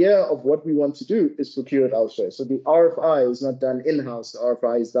idea of what we want to do is procured elsewhere. So the RFI is not done in-house. The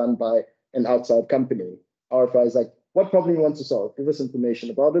RFI is done by an outside company. RFI is like, what problem you want to solve? Give us information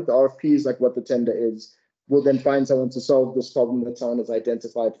about it. The RFP is like what the tender is. We'll then find someone to solve this problem that someone has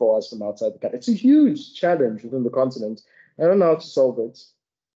identified for us from outside the country. It's a huge challenge within the continent. I don't know how to solve it.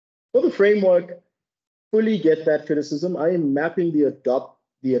 For the framework, fully get that criticism. I am mapping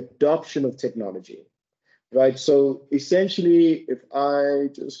the adoption of technology, right? So essentially, if I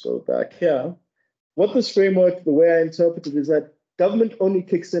just go back here, what this framework, the way I interpret it is that government only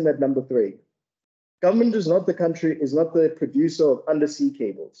kicks in at number 3. Government is not the producer of undersea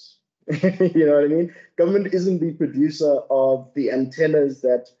cables. You know what I mean? Government isn't the producer of the antennas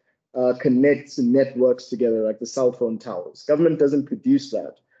that connects networks together, like the cell phone towers. Government doesn't produce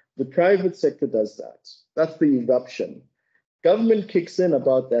that. The private sector does that. That's the eruption. Government kicks in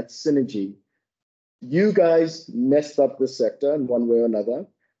about that synergy. You guys messed up the sector in one way or another.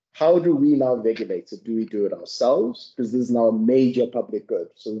 How do we now regulate it? Do we do it ourselves? Because this is now a major public good.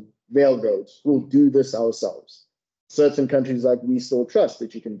 So railroads will do this ourselves. Certain countries like we still trust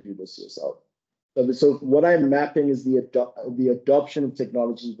that you can do this yourself. So what I'm mapping is the adoption of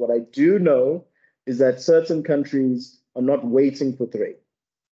technologies. What I do know is that certain countries are not waiting for 3.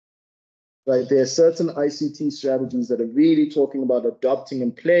 Right? There are certain ICT strategies that are really talking about adopting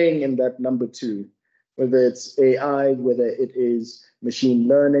and playing in that number 2, whether it's AI, whether it is machine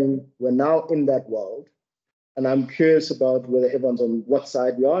learning. We're now in that world. And I'm curious about whether everyone's on what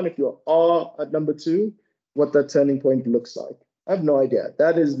side we are. And if you are at number 2, what that turning point looks like. I have no idea.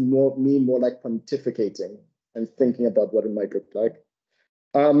 That is more like pontificating and thinking about what it might look like.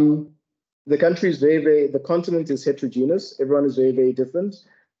 The country is the continent is heterogeneous. Everyone is very, very different.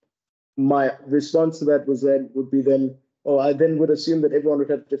 My response to that would be I then would assume that everyone would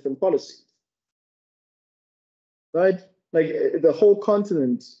have different policies. Right? Like the whole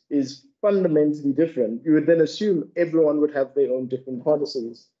continent is fundamentally different. You would then assume everyone would have their own different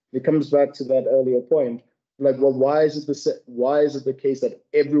policies. It comes back to that earlier point. Like, well, why is it the case that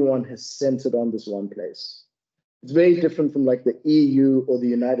everyone has centered on this one place? It's very different from like the EU or the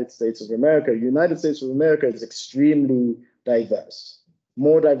United States of America. United States of America is extremely diverse,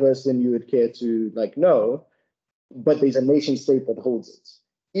 more diverse than you would care to know, but there's a nation state that holds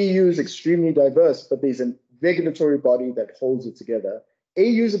it. EU is extremely diverse, but there's a regulatory body that holds it together.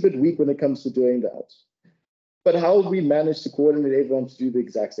 AU is a bit weak when it comes to doing that. But how we manage to coordinate everyone to do the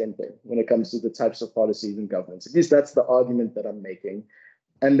exact same thing when it comes to the types of policies and governance? At least that's the argument that I'm making.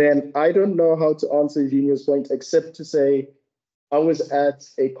 And then I don't know how to answer Eugenio's point, except to say I was at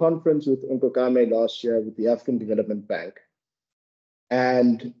a conference with Nkokame last year with the African Development Bank.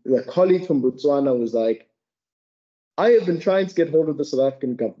 And the colleague from Botswana was like, I have been trying to get hold of the South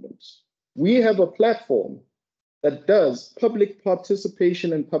African government. We have a platform that does public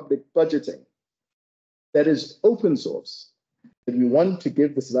participation and public budgeting that is open source that we want to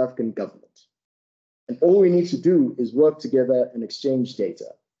give the South African government. And all we need to do is work together and exchange data.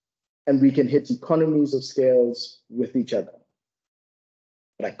 And we can hit economies of scales with each other.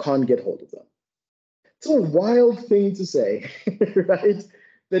 But I can't get hold of them. It's a wild thing to say, right?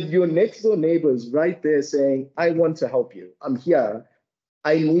 That your next door neighbor is right there saying, I want to help you. I'm here.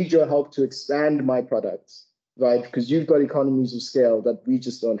 I need your help to expand my products, right? Because you've got economies of scale that we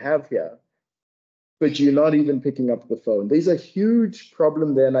just don't have here. But you're not even picking up the phone. There's a huge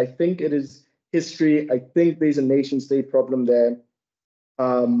problem there, and I think it is history. I think there's a nation-state problem there,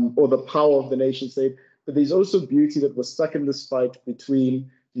 or the power of the nation-state. But there's also beauty that was stuck in this fight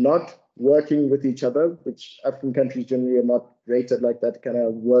between not working with each other, which African countries generally are not rated like that, kind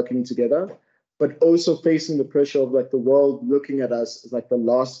of working together, but also facing the pressure of like the world looking at us as like the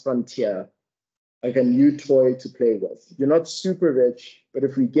last frontier, like a new toy to play with. You're not super rich, but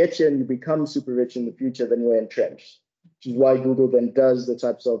if we get you and you become super rich in the future, then you're entrenched, which is why Google then does the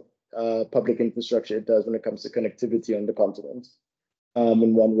types of public infrastructure it does when it comes to connectivity on the continent,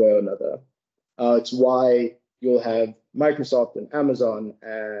 in one way or another. It's why you'll have Microsoft and Amazon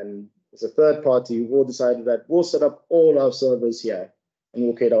and as a third party who all decided that we'll set up all our servers here and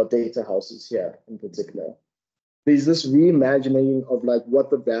we'll create our data houses here in particular. There's this reimagining of like what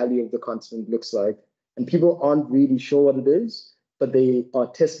the value of the continent looks like, and people aren't really sure what it is, but they are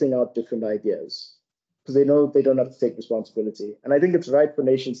testing out different ideas because they know they don't have to take responsibility. And I think it's right for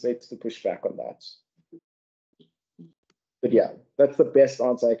nation states to push back on that. But yeah, that's the best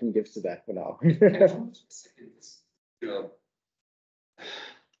answer I can give to that for now.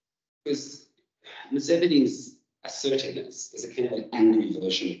 Because Museveni's assertiveness is a kind of an angry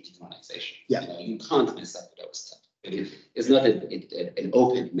version of decolonization. Yeah. You can't mess up what I was telling. It's not an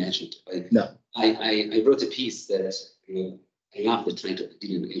open imagined. No. I wrote a piece that I love the title.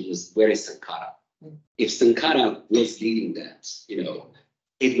 It was Where is Sankara? If Sankara was leading that,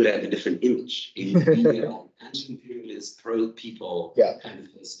 it would have a different image. It would be anti-imperialist, pro-people kind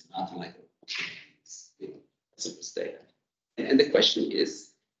of person, nothing like that. And the question is,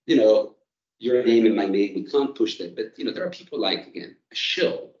 your name and my name, we can't push that. But, there are people like, again, a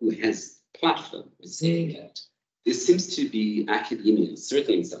shill who has platform with saying that there seems to be academia,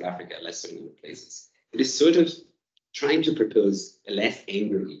 certainly in South Africa, less so in other places. It is sort of trying to propose a less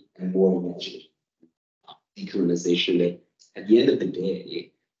angry and more imaginative decolonization that, at the end of the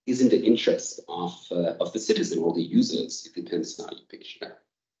day, is in the interest of the citizen or the users. It depends on how you picture it.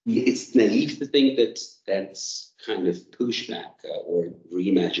 It's naive to think that that's kind of pushback or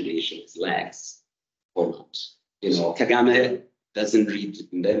reimagination is lax or not. Kagame doesn't read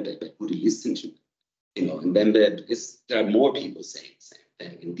Mbembe, but would he listen to Mbembe? There are more people saying the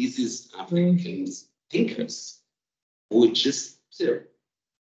same thing. And this is African thinkers who just, there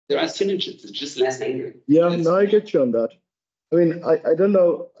are synergies, it's just less angry. Yeah, no, I get you on that. I mean, I don't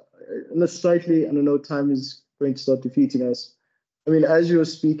know, slightly, I don't know, time is going to start defeating us. I mean, as you were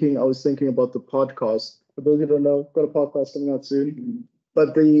speaking, I was thinking about the podcast. For those who don't know, I've got a podcast coming out soon.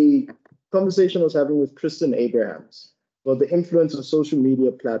 But the conversation I was having with Kristen Abrahams about the influence of social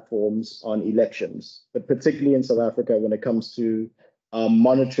media platforms on elections, but particularly in South Africa when it comes to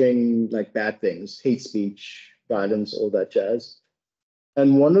monitoring like bad things, hate speech, violence, all that jazz.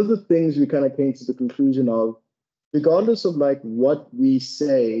 And one of the things we kind of came to the conclusion of, regardless of like what we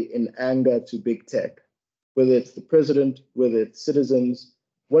say in anger to big tech, whether it's the president, whether it's citizens,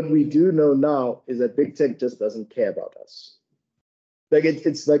 what we do know now is that big tech just doesn't care about us. Like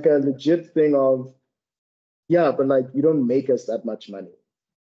it's like a legit thing of, yeah, but like you don't make us that much money.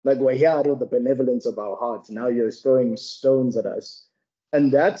 Like we're here out of the benevolence of our hearts. Now you're throwing stones at us.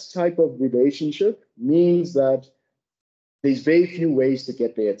 And that type of relationship means that there's very few ways to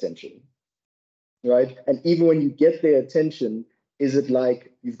get their attention, right? And even when you get their attention, is it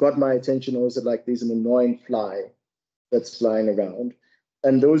like you've got my attention, or is it like there's an annoying fly that's flying around?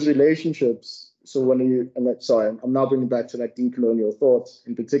 And those relationships, so when you, sorry, I'm now bringing back to like decolonial thought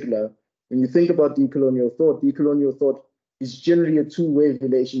in particular. When you think about decolonial thought is generally a two-way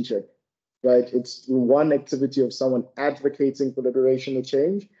relationship, right? It's one activity of someone advocating for liberation or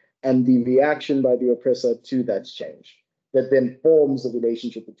change and the reaction by the oppressor to that change that then forms the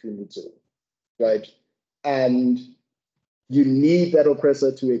relationship between the two, right? And you need that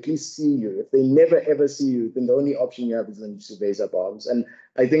oppressor to at least see you. If they never ever see you, then the only option you have is then to raise up arms. And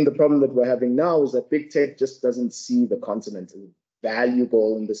I think the problem that we're having now is that big tech just doesn't see the continent as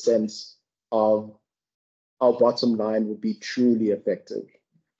valuable in the sense of our bottom line would be truly effective.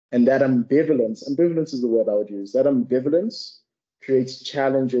 And that ambivalence is the word I would use, that ambivalence creates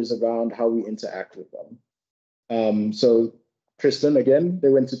challenges around how we interact with them. So Kristen, again, they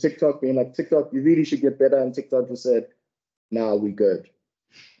went to TikTok being like, TikTok, you really should get better. And TikTok just said, nah, we good.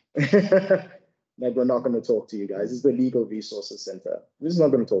 Like, we're not going to talk to you guys. This is the Legal Resources Center. We're just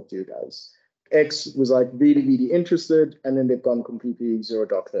not going to talk to you guys. X was like really, really interested, and then they've gone completely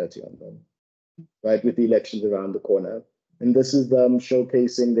 $0.30 on them, right, with the elections around the corner. And this is them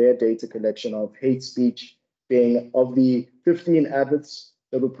showcasing their data collection of hate speech being, of the 15 adverts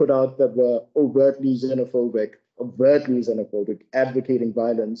that were put out that were overtly xenophobic, advocating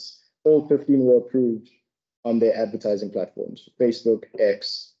violence. All 15 were approved on their advertising platforms: Facebook,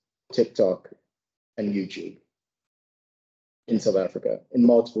 X, TikTok, and YouTube in South Africa in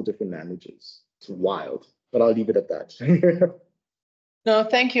multiple different languages. It's wild, but I'll leave it at that. No,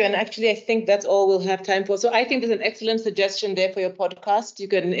 thank you. And actually, I think that's all we'll have time for. So I think there's an excellent suggestion there for your podcast. You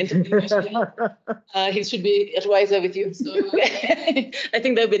can interview he should be advisor with you. So I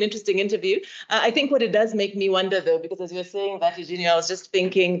think that'll be an interesting interview. I think what it does make me wonder, though, because as you were saying that, Eugenia, I was just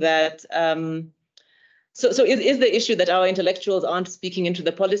thinking that so is the issue that our intellectuals aren't speaking into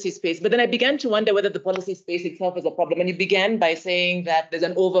the policy space? But then I began to wonder whether the policy space itself is a problem. And you began by saying that there's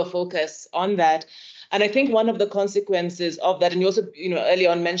an over-focus on that. And I think one of the consequences of that, and you also, early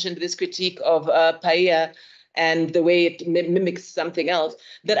on mentioned this critique of PAIA and the way it mimics something else,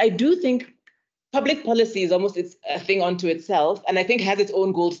 that I do think public policy is almost a thing unto itself, and I think has its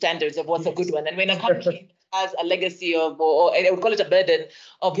own gold standards of what's a good one. And when a country has a legacy of, or I would call it a burden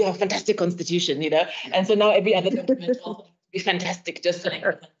of, you have a fantastic constitution, and so now every other document will be fantastic, just like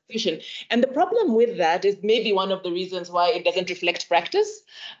the constitution. And the problem with that is maybe one of the reasons why it doesn't reflect practice,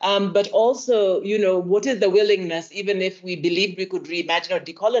 but also, what is the willingness, even if we believe we could reimagine or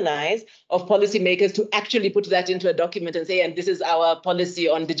decolonize, of policymakers to actually put that into a document and say, and this is our policy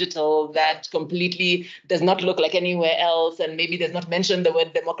on digital that completely does not look like anywhere else, and maybe does not mention the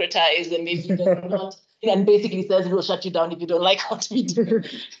word democratize, and maybe does not, and basically says we'll shut you down if you don't like what we do.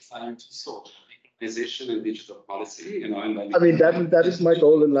 Organization and digital policy, and I mean, that is my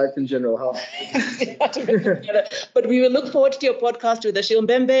goal in life in general. But we will look forward to your podcast with Achille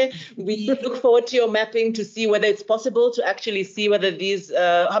Mbembe. We look forward to your mapping to see whether it's possible to actually see whether these,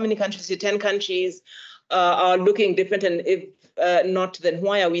 how many countries, 10 countries are looking different, and if not, then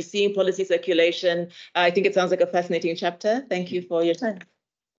why are we seeing policy circulation? I think it sounds like a fascinating chapter. Thank you for your time.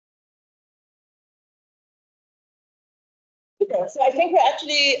 So I think we're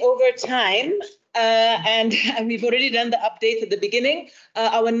actually over time, and we've already done the updates at the beginning.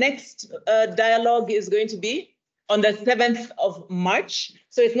 Our next dialogue is going to be on the 7th of March.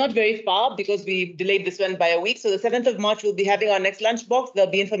 So it's not very far because we delayed this one by a week. So the 7th of March, we'll be having our next lunchbox. There'll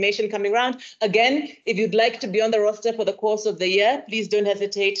be information coming around. Again, if you'd like to be on the roster for the course of the year, please don't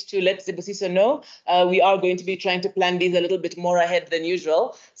hesitate to let Sibusiso know. We are going to be trying to plan these a little bit more ahead than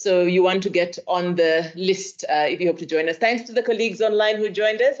usual. So you want to get on the list if you hope to join us. Thanks to the colleagues online who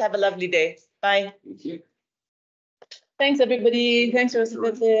joined us. Have a lovely day. Bye. Thank you. Thanks, everybody. Thanks,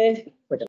 Reimagining.